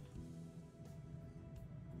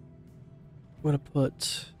 I'm going to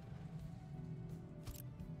put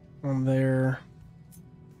on there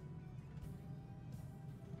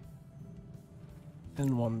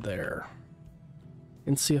and one there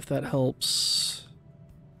and see if that helps.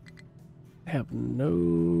 I have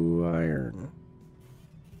no iron.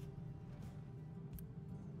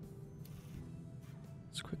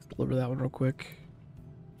 Let's quick deliver that one real quick.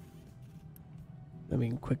 Then we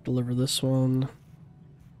can quick deliver this one.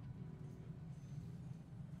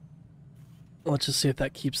 Let's just see if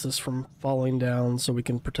that keeps this from falling down so we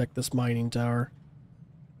can protect this mining tower.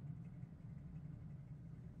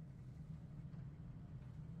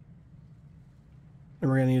 And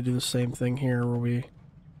we're going to need to do the same thing here where we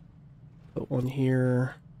put one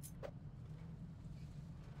here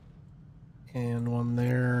and one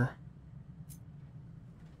there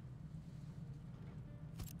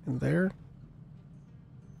and there.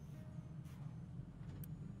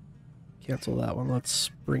 Cancel that one. Let's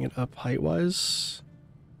bring it up height-wise.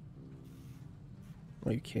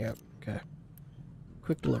 Oh, you can't. Okay.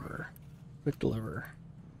 Quick deliver. Quick deliver.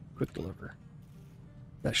 Quick deliver.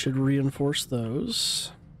 That should reinforce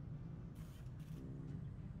those.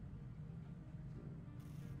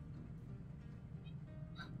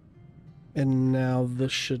 And now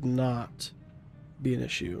this should not be an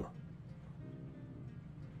issue.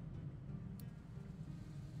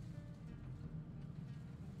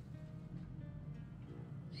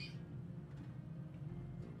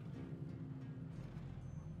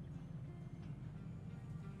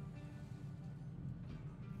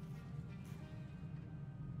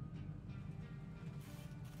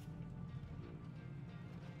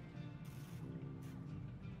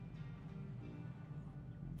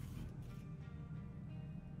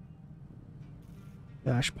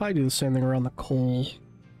 Yeah, I should probably do the same thing around the coal.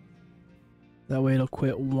 That way it'll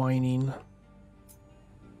quit whining.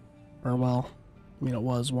 Or, well, I mean, it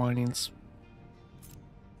was whining. Just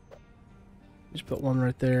put one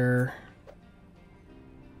right there.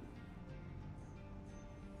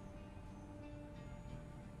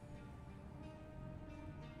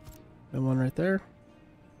 And one right there.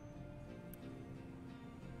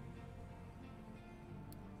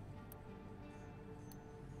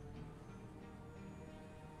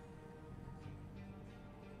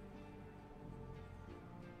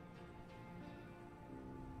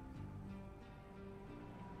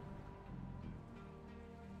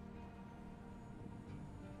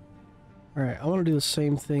 Alright, I want to do the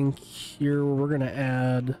same thing here where we're going to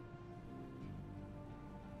add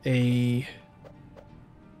a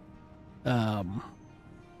kind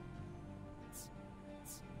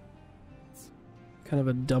of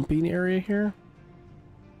a dumping area here.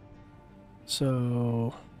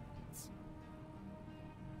 So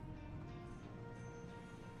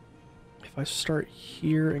if I start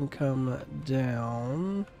here and come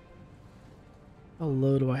down, how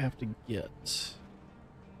low do I have to get?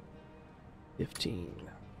 15.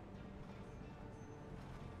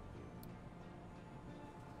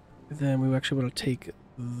 Then we actually want to take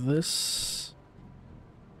this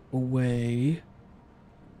away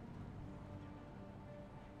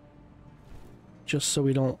just so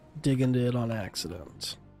we don't dig into it on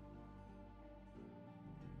accident.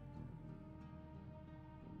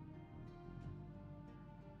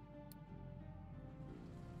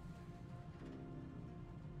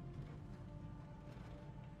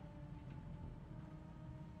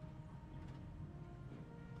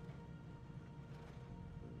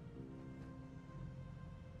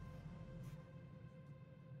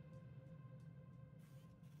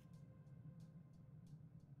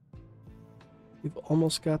 We've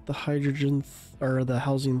almost got the hydrogen, or the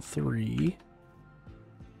housing 3.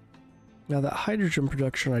 Now that hydrogen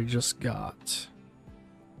production I just got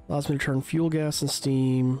allows me to turn fuel, gas, and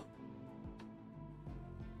steam.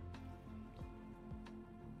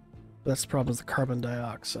 That's the problem with the carbon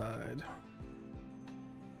dioxide.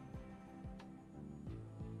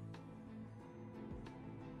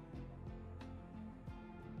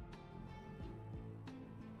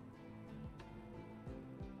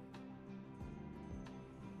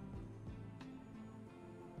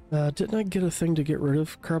 Didn't I get a thing to get rid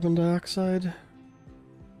of carbon dioxide?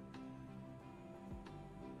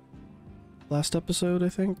 Last episode, I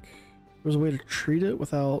think. There was a way to treat it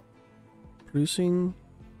without producing.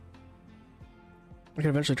 I can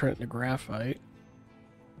eventually turn it into graphite.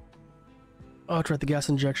 Oh, I tried the gas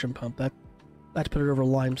injection pump. I had to put it over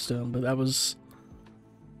limestone, but that was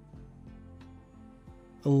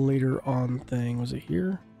a later on thing. Was it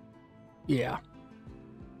here? Yeah.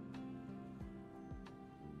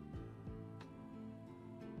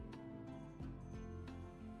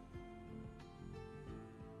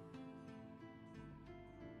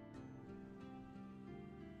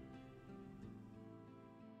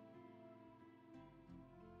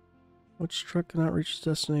 Which truck cannot reach its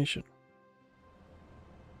destination?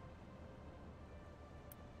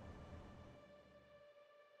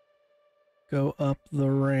 Go up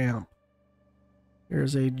the ramp.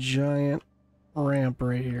 There's a giant ramp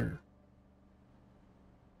right here.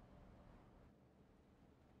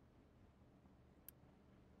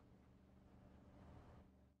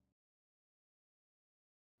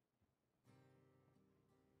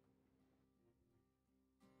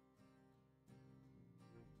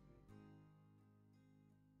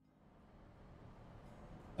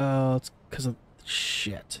 Oh, it's because of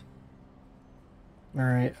shit.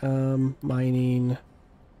 Alright, mining.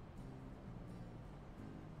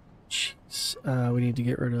 Jeez. We need to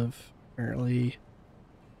get rid of, apparently,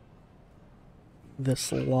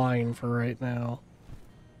 this line for right now.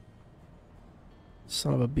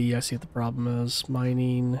 Son of a bee, I see what the problem is.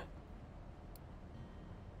 Mining.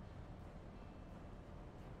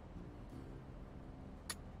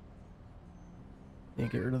 Need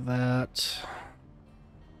to get rid of that.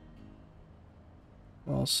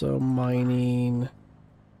 Also mining.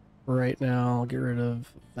 Right now, I'll get rid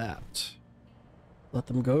of that. Let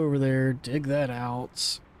them go over there, dig that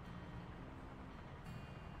out.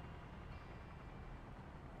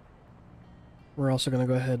 We're also going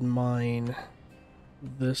to go ahead and mine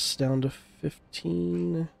this down to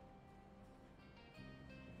 15.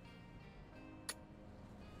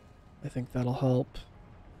 I think that'll help.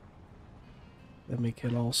 Then we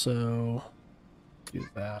can also do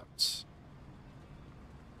that.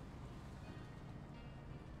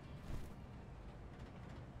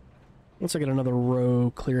 Once I get another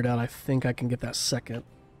row cleared out, I think I can get that second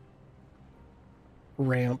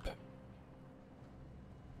ramp.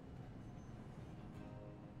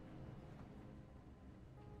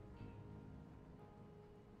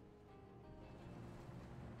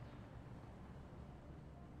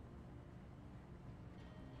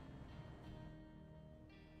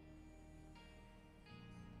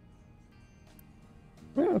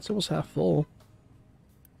 Yeah, it's almost half full.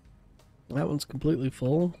 That one's completely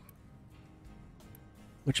full.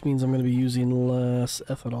 Which means I'm going to be using less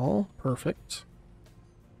ethanol. Perfect.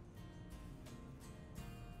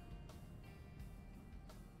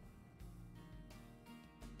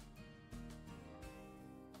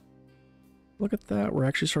 Look at that. We're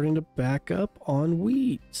actually starting to back up on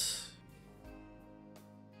wheat.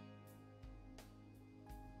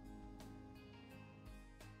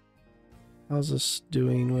 How's this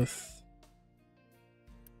doing with...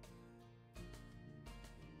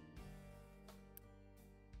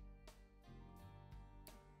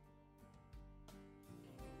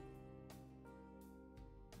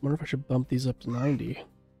 I wonder if I should bump these up to 90.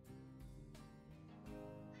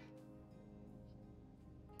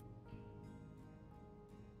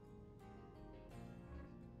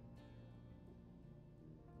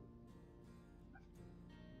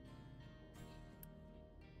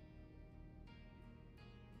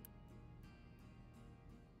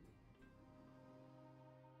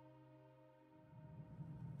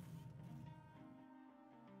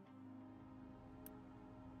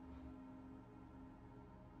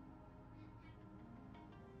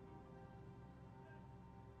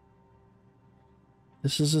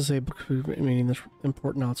 This is disabled, meaning the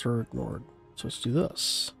important outs are ignored. So let's do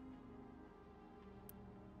this.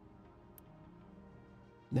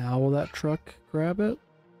 Now will that truck grab it?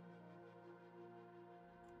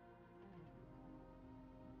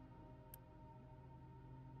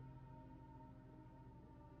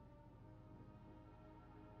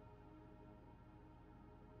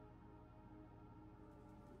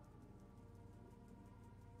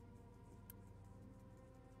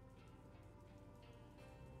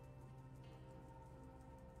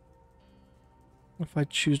 What if I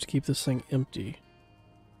choose to keep this thing empty?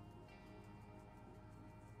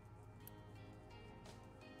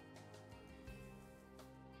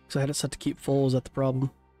 Because I had it set to keep full, is that the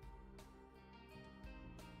problem?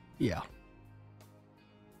 Yeah.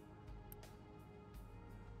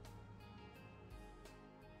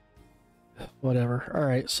 Whatever.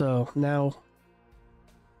 Alright, so now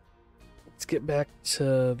let's get back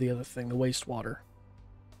to the other thing, the wastewater.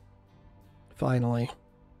 Finally.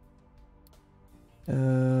 What's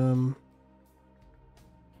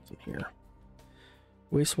in here?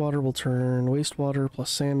 Wastewater will turn wastewater plus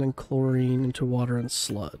sand and chlorine into water and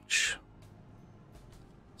sludge.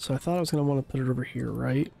 So I thought I was going to want to put it over here,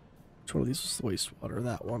 right? Which one of these is the wastewater?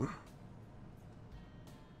 That one.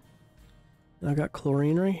 Now I got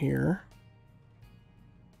chlorine right here.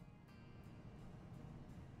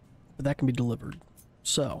 But that can be delivered.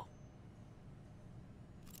 So.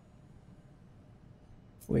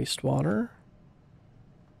 Wastewater.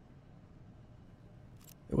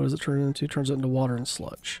 What does it turn into? It turns it into water and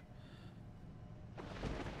sludge.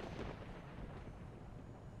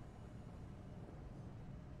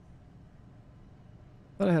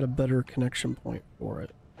 Thought I had a better connection point for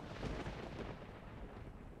it.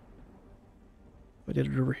 I did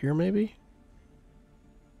it over here, maybe?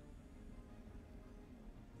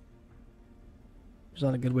 There's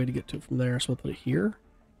not a good way to get to it from there, so I'll put it here.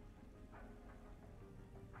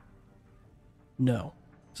 No,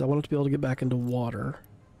 because I want it to be able to get back into water.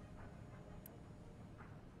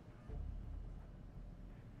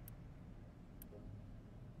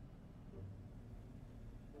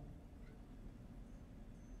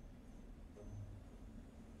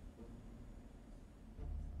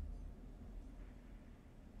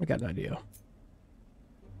 I got an idea.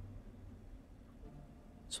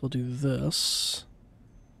 So we'll do this.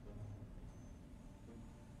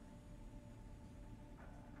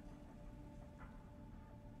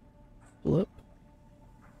 Flip.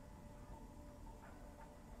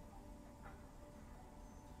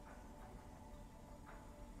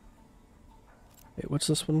 Wait, what's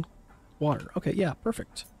this one? Water. Okay, yeah,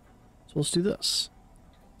 perfect. So let's do this.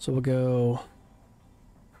 So we'll go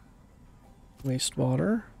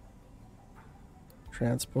wastewater,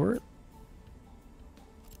 transport.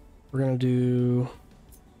 We're going to do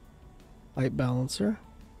pipe balancer.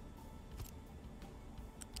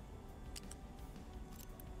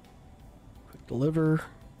 Quick deliver.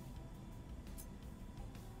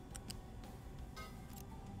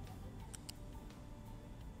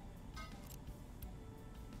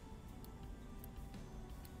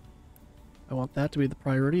 I want that to be the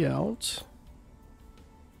priority out.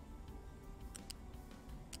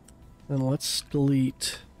 Then let's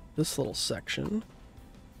delete this little section.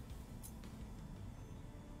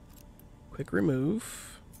 Quick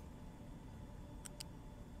remove.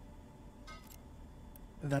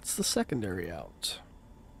 That's the secondary out.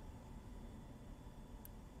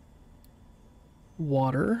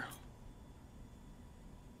 Water.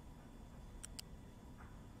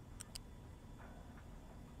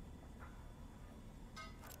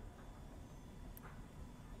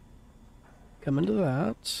 Come into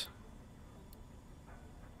that.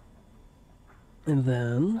 And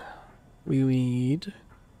then we need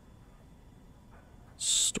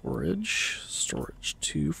storage. Storage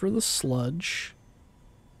 2 for the sludge.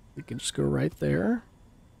 We can just go right there.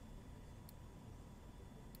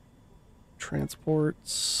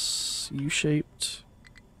 Transports, U-shaped.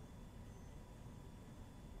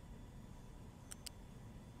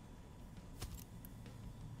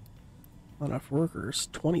 Not enough workers.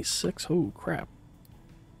 26. Oh, crap.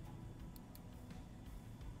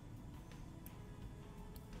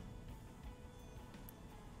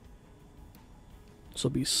 This will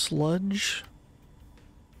be sludge.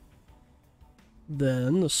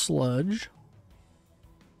 Then the sludge.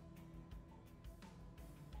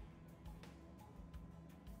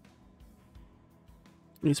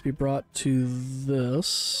 Needs to be brought to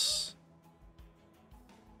this.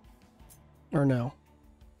 Or no.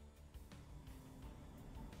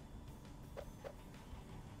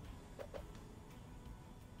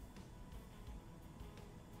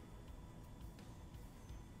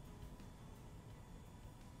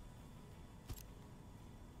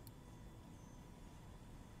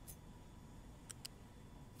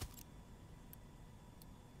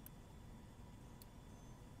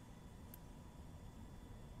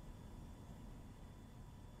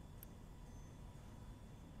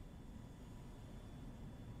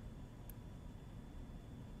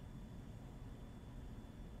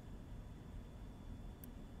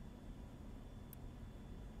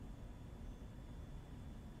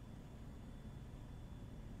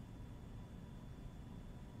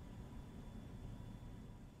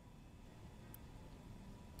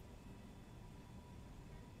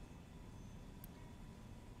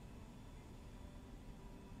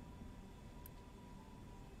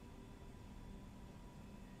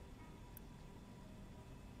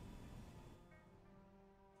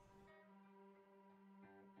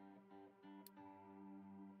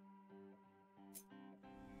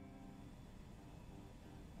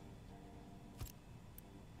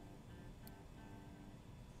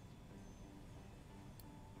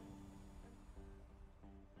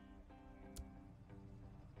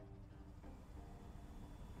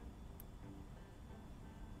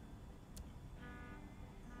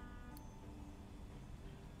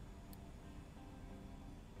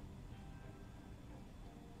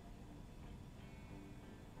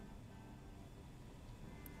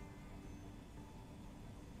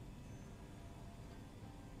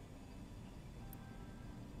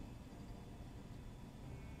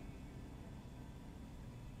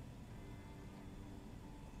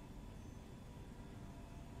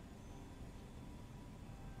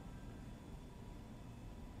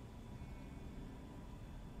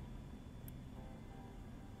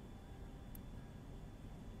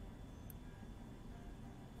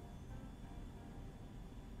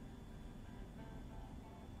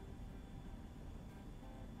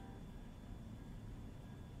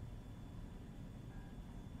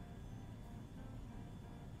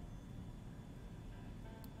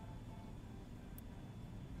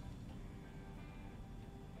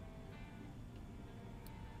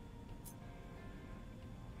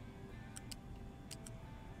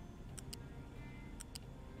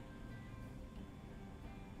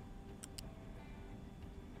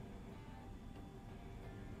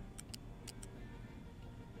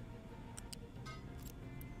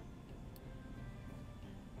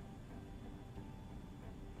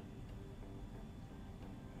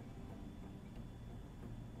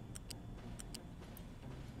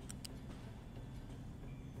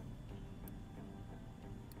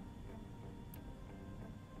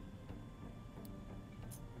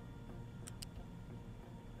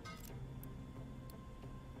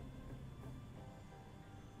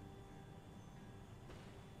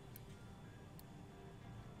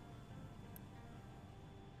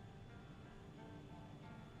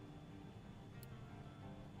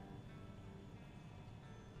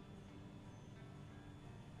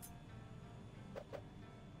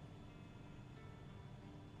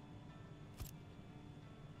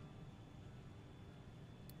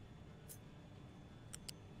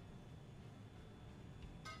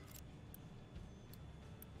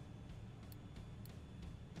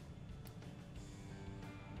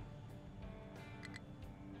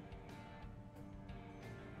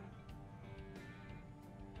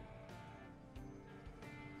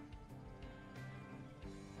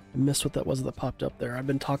 missed what that was that popped up there. I've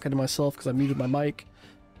been talking to myself because I muted my mic.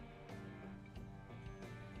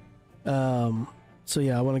 So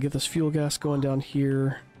yeah, I want to get this fuel gas going down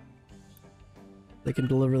here. They can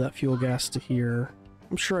deliver that fuel gas to here.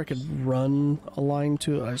 I'm sure I could run a line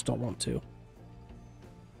to it, I just don't want to.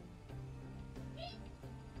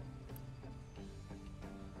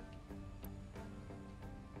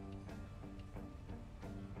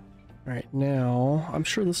 Alright, now, I'm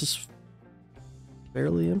sure this is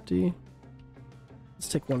fairly empty. Let's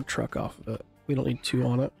take one truck off of it. We don't need two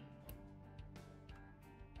on it.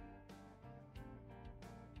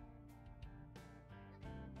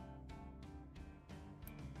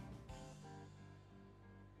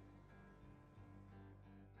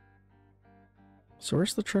 So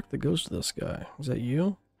where's the truck that goes to this guy? Is that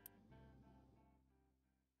you?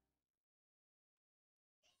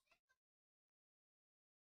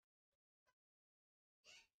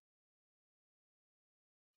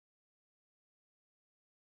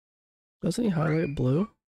 Doesn't he highlight blue?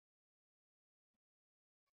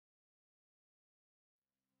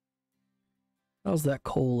 How's that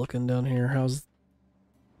coal looking down here? How's...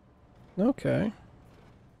 Okay.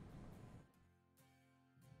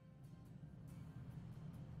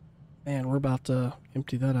 Man, we're about to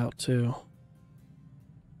empty that out too.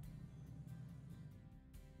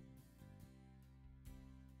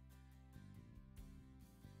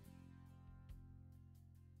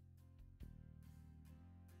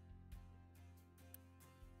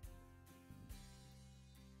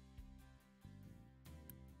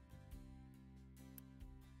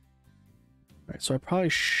 Alright, so I probably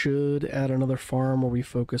should add another farm where we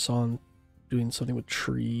focus on doing something with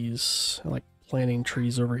trees, like planting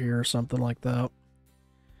trees over here or something like that.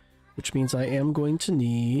 Which means I am going to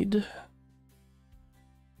need...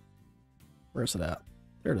 Where's it at?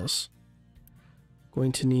 There it is.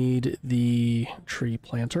 Going to need the tree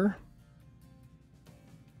planter.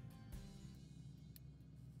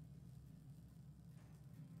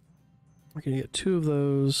 We're going to get 2 of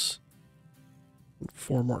those and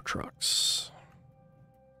 4 more trucks.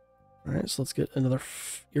 Alright, so let's get another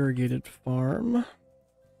irrigated farm.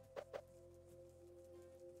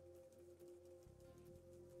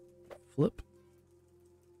 Flip.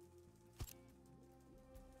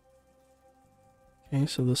 Okay,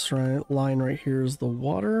 so this line right here is the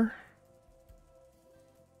water.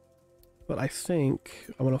 But I think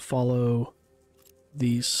I'm going to follow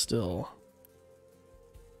these still.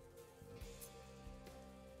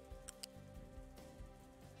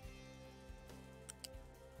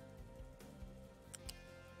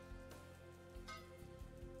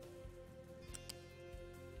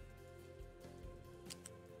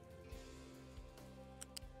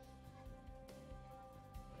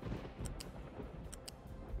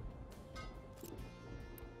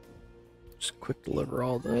 Just quick deliver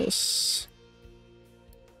all this.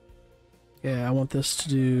 Yeah, I want this to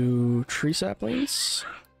do tree saplings.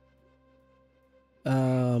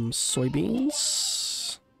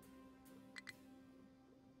 Soybeans.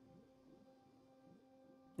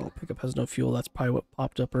 Oh, pickup has no fuel. That's probably what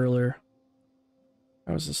popped up earlier.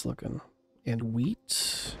 How is this looking? And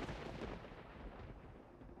wheat.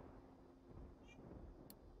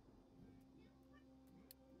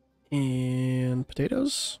 And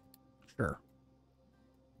potatoes? Sure.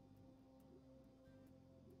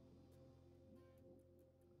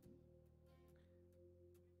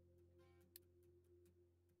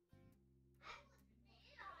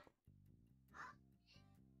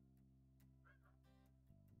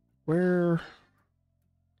 Where...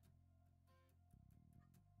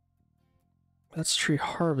 That's tree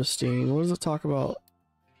harvesting. What does it talk about?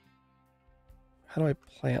 How do I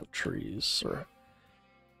plant trees? Or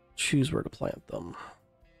choose where to plant them?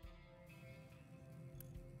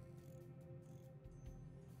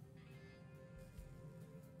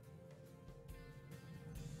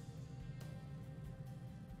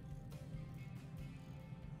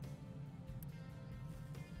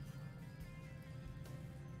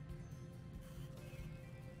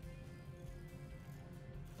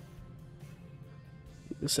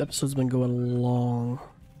 This episode's been going long.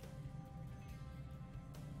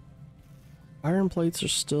 Iron plates are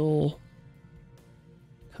still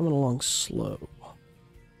coming along slow.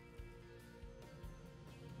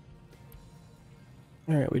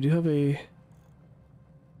 Alright, we do have a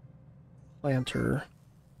planter.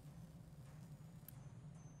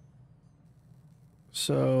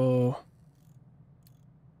 So...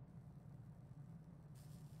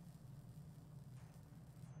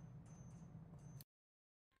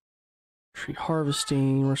 Tree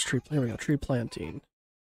harvesting, where's tree... Here we go, tree planting.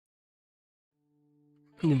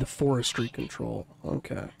 We need the forestry control,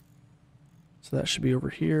 okay. So that should be over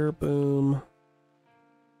here. Boom.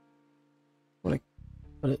 I want to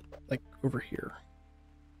put it like over here.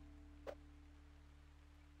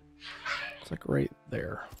 It's like right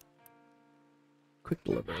there. Quick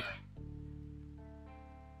deliver.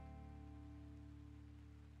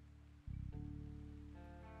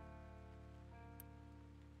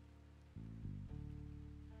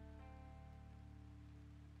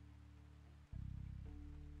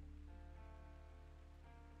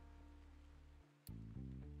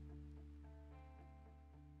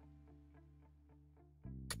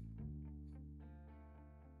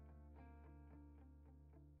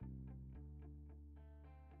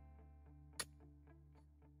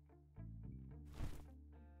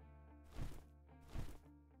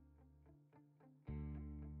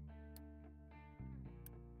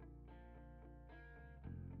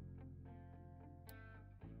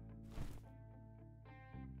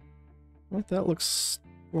 Right, that looks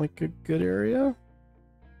like a good area.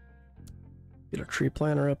 Get a tree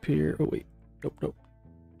planter up here. Oh wait, nope, nope.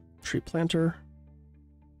 Tree planter.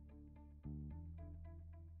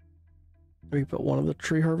 We put one of the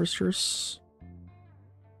tree harvesters.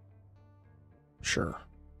 Sure.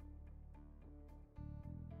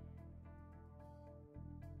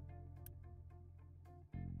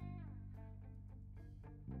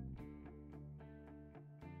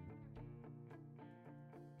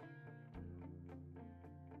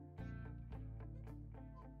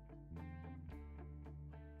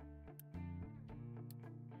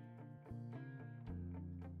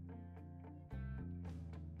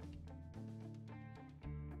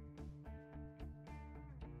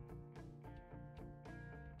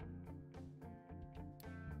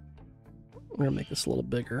 We're gonna make this a little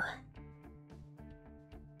bigger.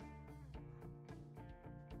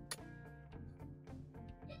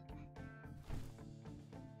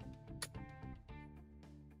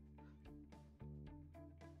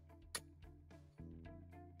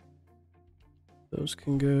 Those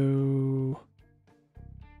can go.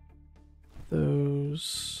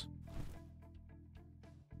 Those.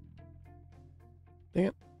 Dang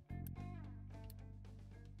it.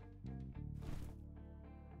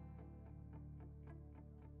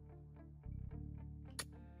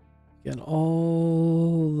 Again,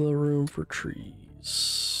 all the room for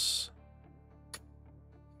trees.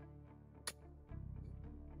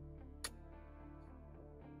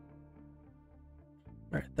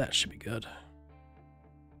 All right, that should be good.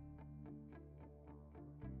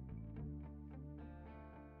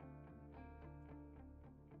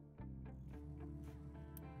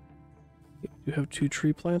 You have 2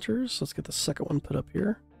 tree planters. Let's get the second one put up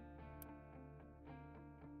here.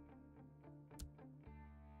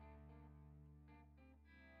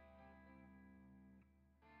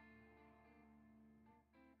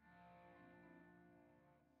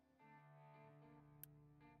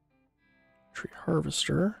 Tree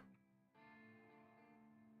harvester.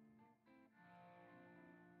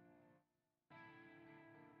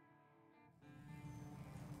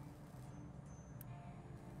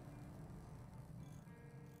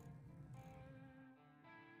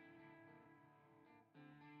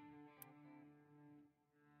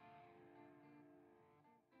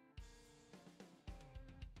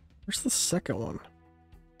 Where's the second one?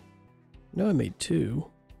 No, I made 2.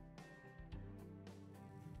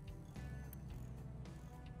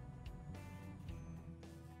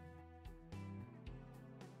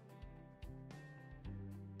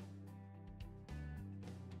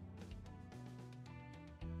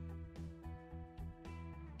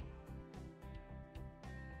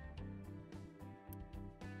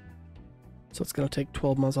 So it's going to take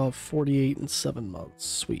 12 months. I'll have 48 in 7 months.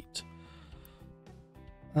 Sweet.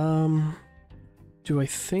 Do I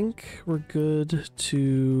think we're good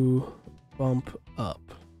to bump up?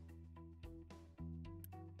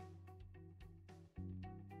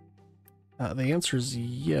 The answer is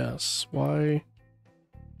yes. Why?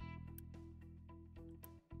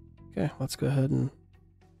 Okay, let's go ahead and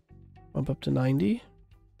bump up to 90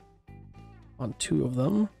 on 2 of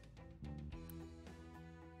them.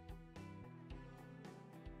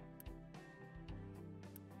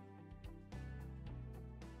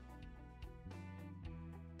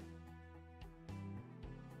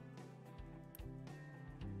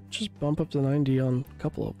 Just bump up to 90 on a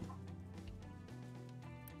couple of them.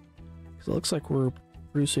 Because it looks like we're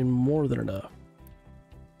producing more than enough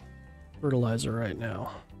fertilizer right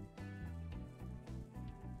now.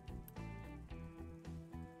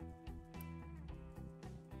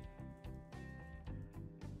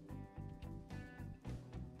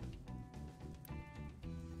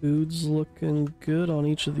 Food's looking good on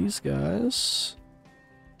each of these guys.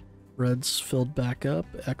 Red's filled back up.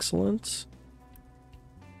 Excellent.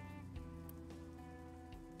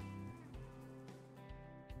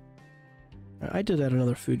 I did add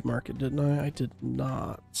another food market, didn't I? I did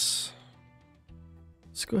not.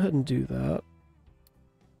 Let's go ahead and do that.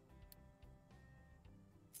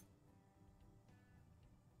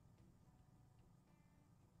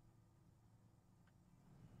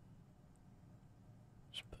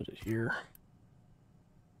 Just put it here.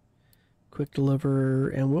 Quick deliver,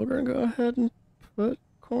 and we're gonna go ahead and put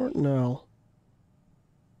corn. No.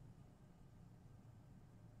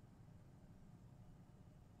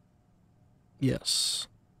 Yes.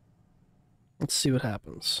 Let's see what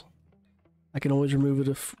happens. I can always remove it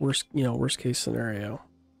if worst case scenario.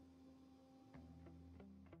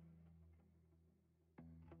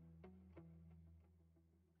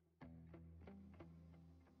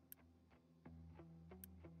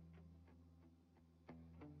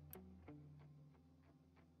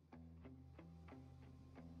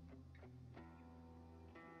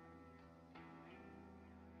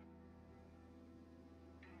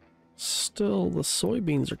 Still, the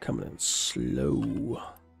soybeans are coming in slow.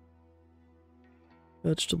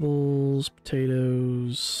 Vegetables,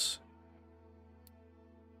 potatoes.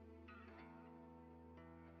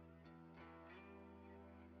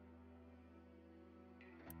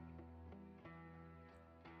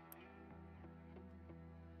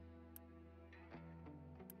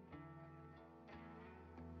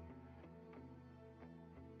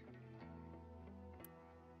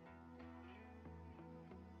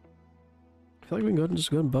 I feel like we can go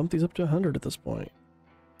ahead and bump these up to 100 at this point.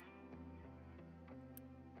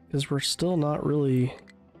 Because we're still not really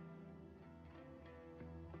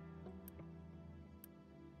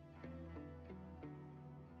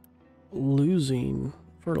losing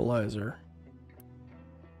fertilizer.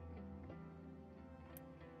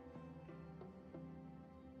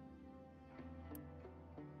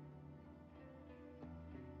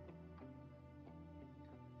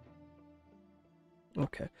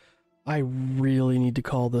 Okay. I really need to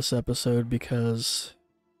call this episode because,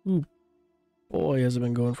 ooh, boy, has it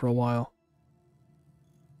been going for a while.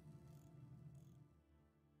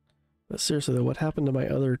 But seriously though, what happened to my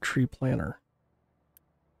other tree planter?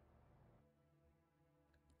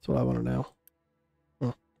 That's what I want to know.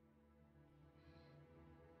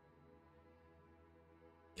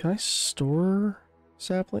 Can I store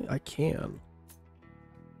sapling? I can.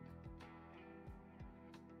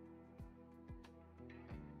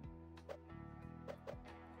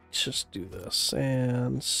 Let's just do this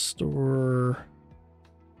and store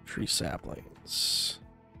tree saplings.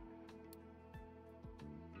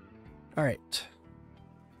 Alright.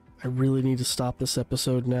 I really need to stop this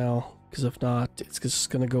episode now, because if not, it's just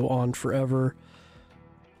going to go on forever.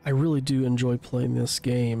 I really do enjoy playing this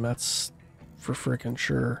game, that's for frickin'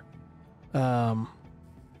 sure. I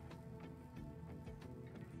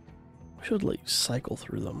should let you cycle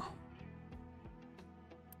through them.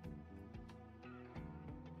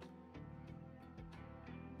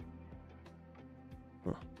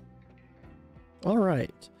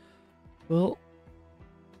 Alright. Well,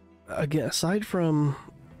 again, aside from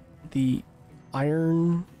the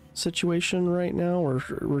iron situation right now,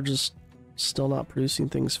 we're just still not producing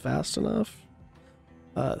things fast enough.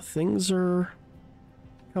 Things are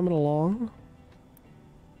coming along.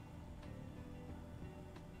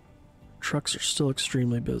 Trucks are still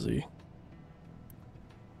extremely busy.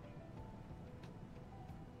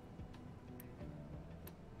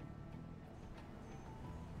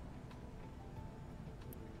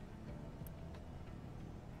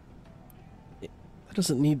 That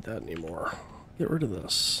doesn't need that anymore. Get rid of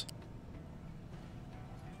this.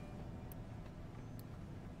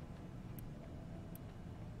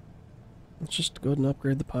 Let's just go ahead and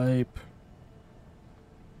upgrade the pipe.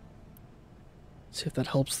 See if that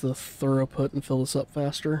helps the throughput and fill this up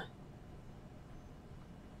faster.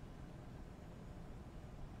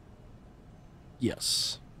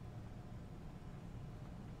 Yes.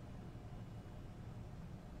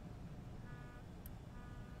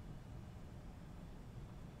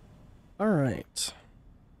 All right.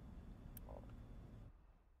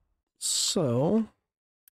 So,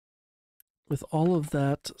 with all of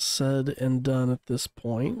that said and done at this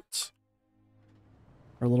point,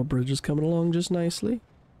 our little bridge is coming along just nicely.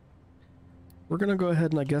 We're gonna go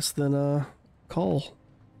ahead and I guess then call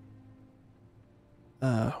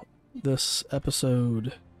this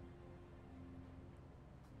episode.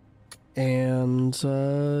 And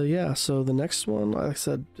yeah, so the next one, like I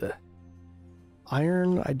said,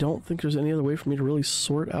 iron, I don't think there's any other way for me to really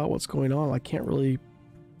sort out what's going on. I can't really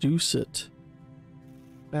reduce it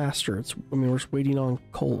faster. I mean, we're just waiting on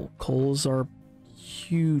coal. Coal is our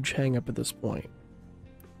huge hang up at this point.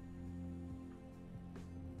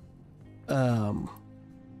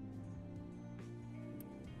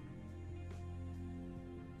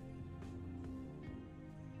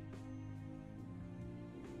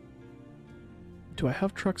 do I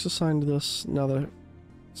have trucks assigned to this now that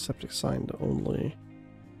septic assigned only?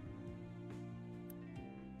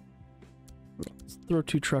 Let's throw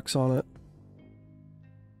 2 trucks on it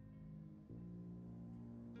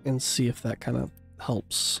and see if that kind of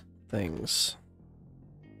helps things.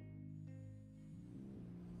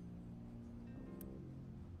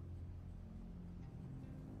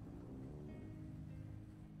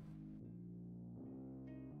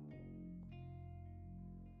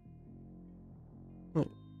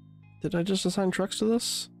 Did I just assign trucks to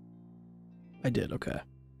this? I did, okay.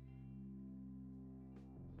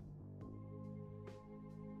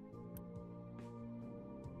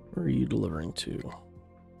 Where are you delivering to?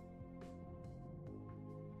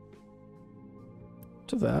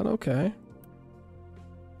 To that, okay.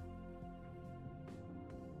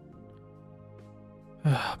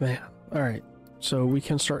 Ah, man. Alright, so we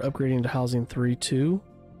can start upgrading to housing 3 too.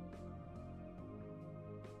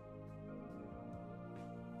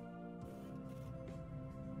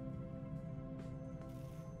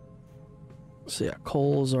 So yeah,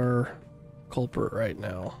 coal is our culprit right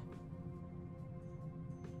now.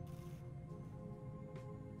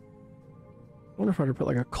 I wonder if I could put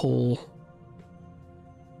like a coal...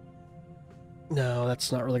 No,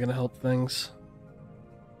 that's not really going to help things.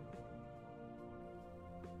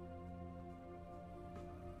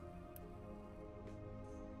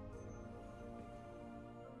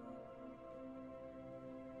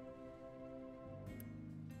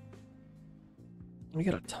 We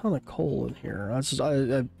got a ton of coal in here. I'm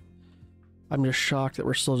just shocked that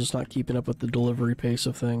we're still just not keeping up with the delivery pace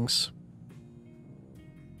of things.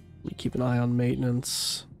 We keep an eye on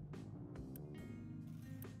maintenance.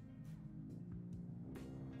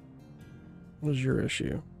 What is your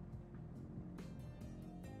issue?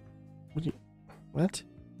 What?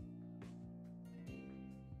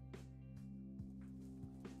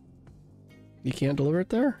 You can't deliver it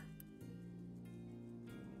there?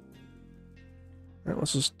 Alright,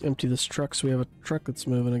 let's just empty this truck so we have a truck that's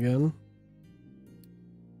moving again.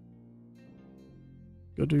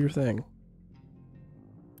 Go do your thing.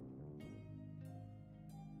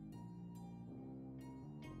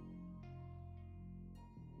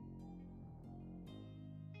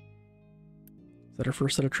 Is that our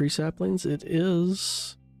first set of tree saplings? It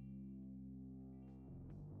is.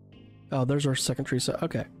 Oh, there's our second tree set.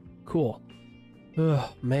 Okay, cool.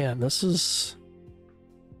 Oh, man, this is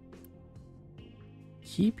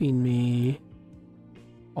keeping me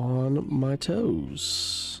on my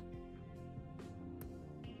toes.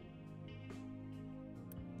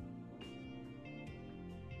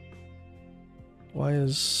 Why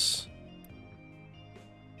is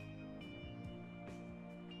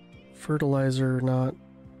fertilizer not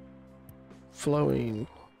flowing?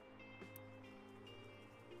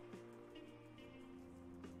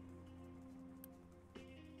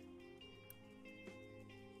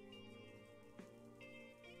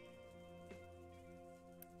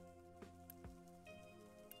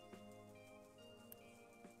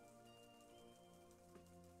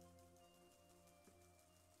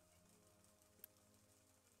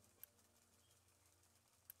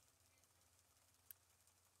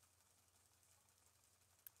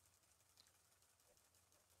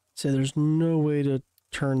 Say there's no way to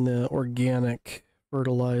turn the organic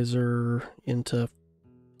fertilizer into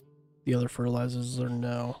the other fertilizers, or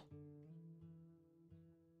no?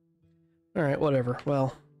 Alright, whatever.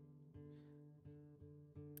 Well,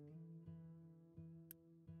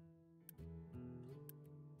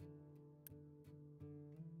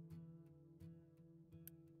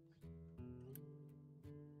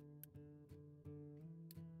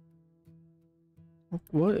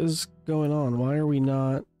 what is going on? Why are we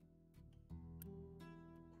not...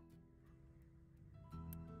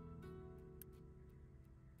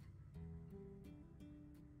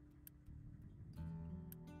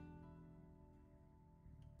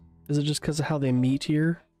 Is it just because of how they meet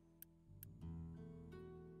here?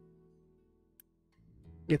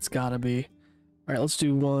 It's gotta be. Alright, let's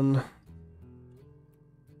do one.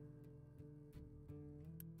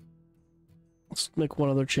 Let's make one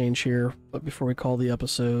other change here, but before we call the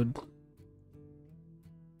episode.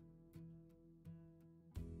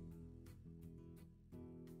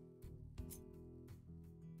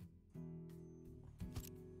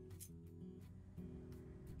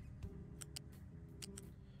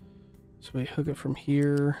 So we hook it from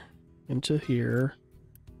here into here.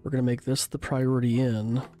 We're going to make this the priority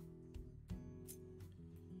in.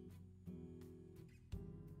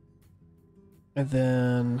 And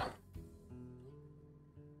then...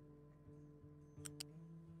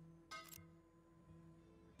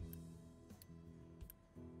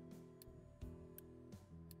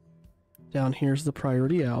 Down here's the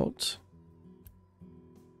priority out.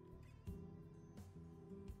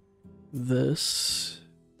 This.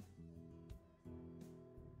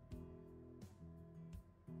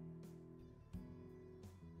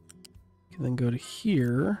 Can then go to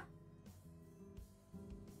here.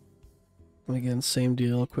 And again, same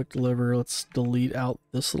deal, quick deliver. Let's delete out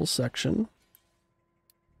this little section.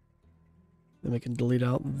 Then we can delete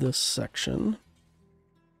out this section.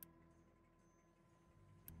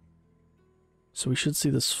 So we should see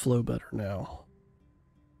this flow better now.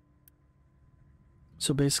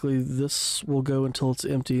 So basically this will go until it's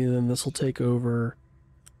empty, and then this will take over.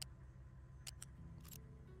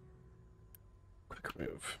 Quick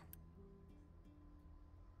remove.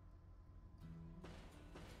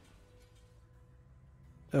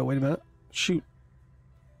 Oh, wait a minute. Shoot.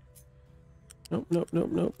 Nope, nope, nope,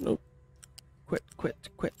 nope, nope. Quit, quit,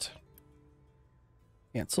 quit.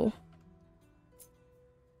 Cancel.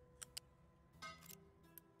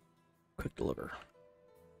 Quick deliver.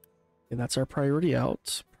 And that's our priority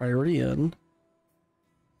out. Priority in.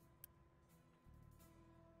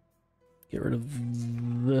 Get rid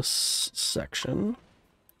of this section.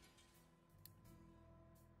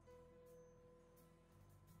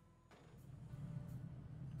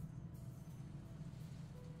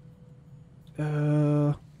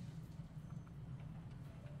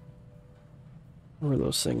 Where are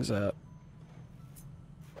those things at?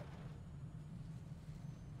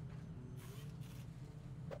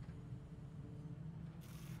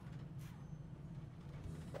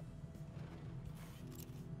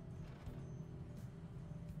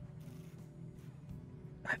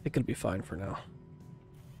 I think it'll be fine for now.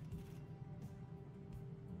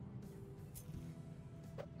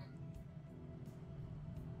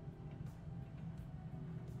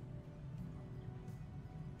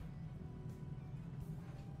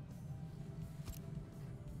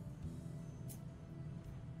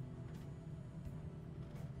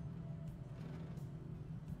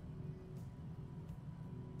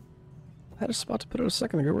 I had a spot to put it a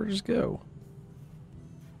second ago. Where'd it just go?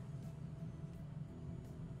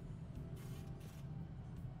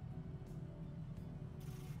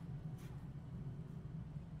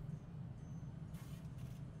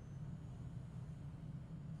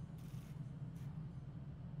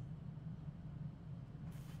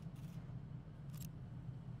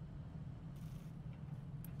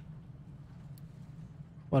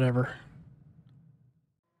 Whatever.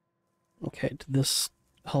 Okay, did this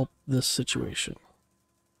help this situation?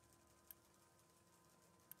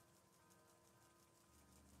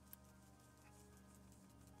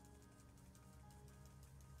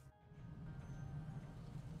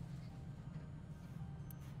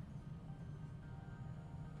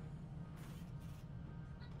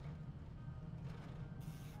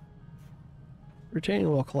 Retaining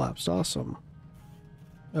wall collapsed. Awesome.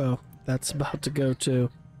 Oh, that's about to go to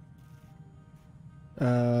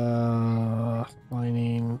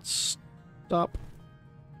mining. Stop.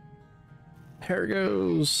 Here it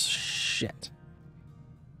goes. Shit.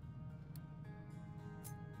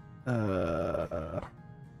 Mine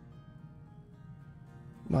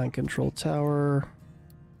control tower.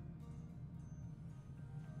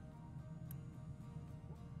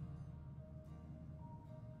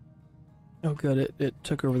 Oh good, it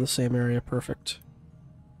took over the same area. Perfect.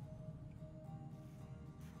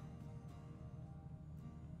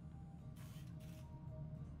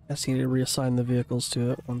 I just need to reassign the vehicles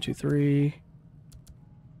to it. 1, 2, 3.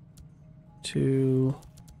 2,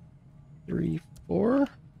 3, 4.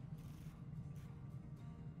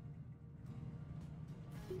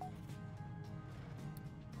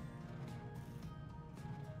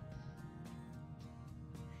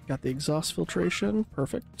 Got the exhaust filtration.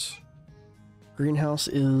 Perfect. Greenhouse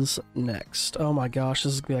is next. Oh my gosh,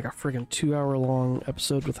 this is gonna be like a friggin' 2-hour long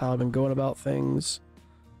episode with how I've been going about things.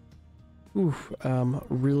 Oof,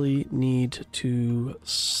 really need to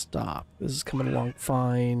stop. This is coming along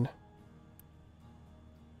fine.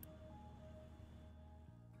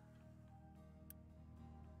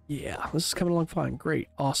 Yeah, this is coming along fine. Great,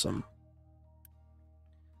 awesome.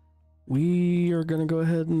 We are gonna go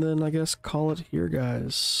ahead and then, I guess, call it here,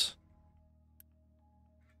 guys.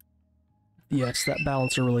 Yes, that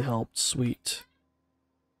balancer really helped. Sweet.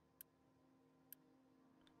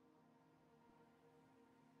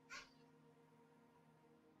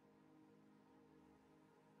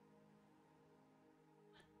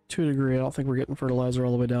 To a degree, I don't think we're getting fertilizer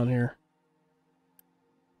all the way down here.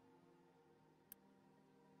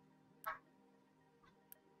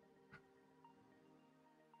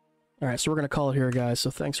 Alright, so we're going to call it here, guys.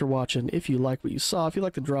 So thanks for watching. If you like what you saw, if you'd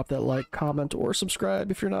like to drop that like, comment, or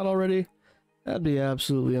subscribe if you're not already, That'd be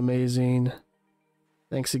absolutely amazing.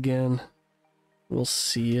 Thanks again. We'll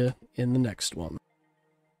see you in the next one.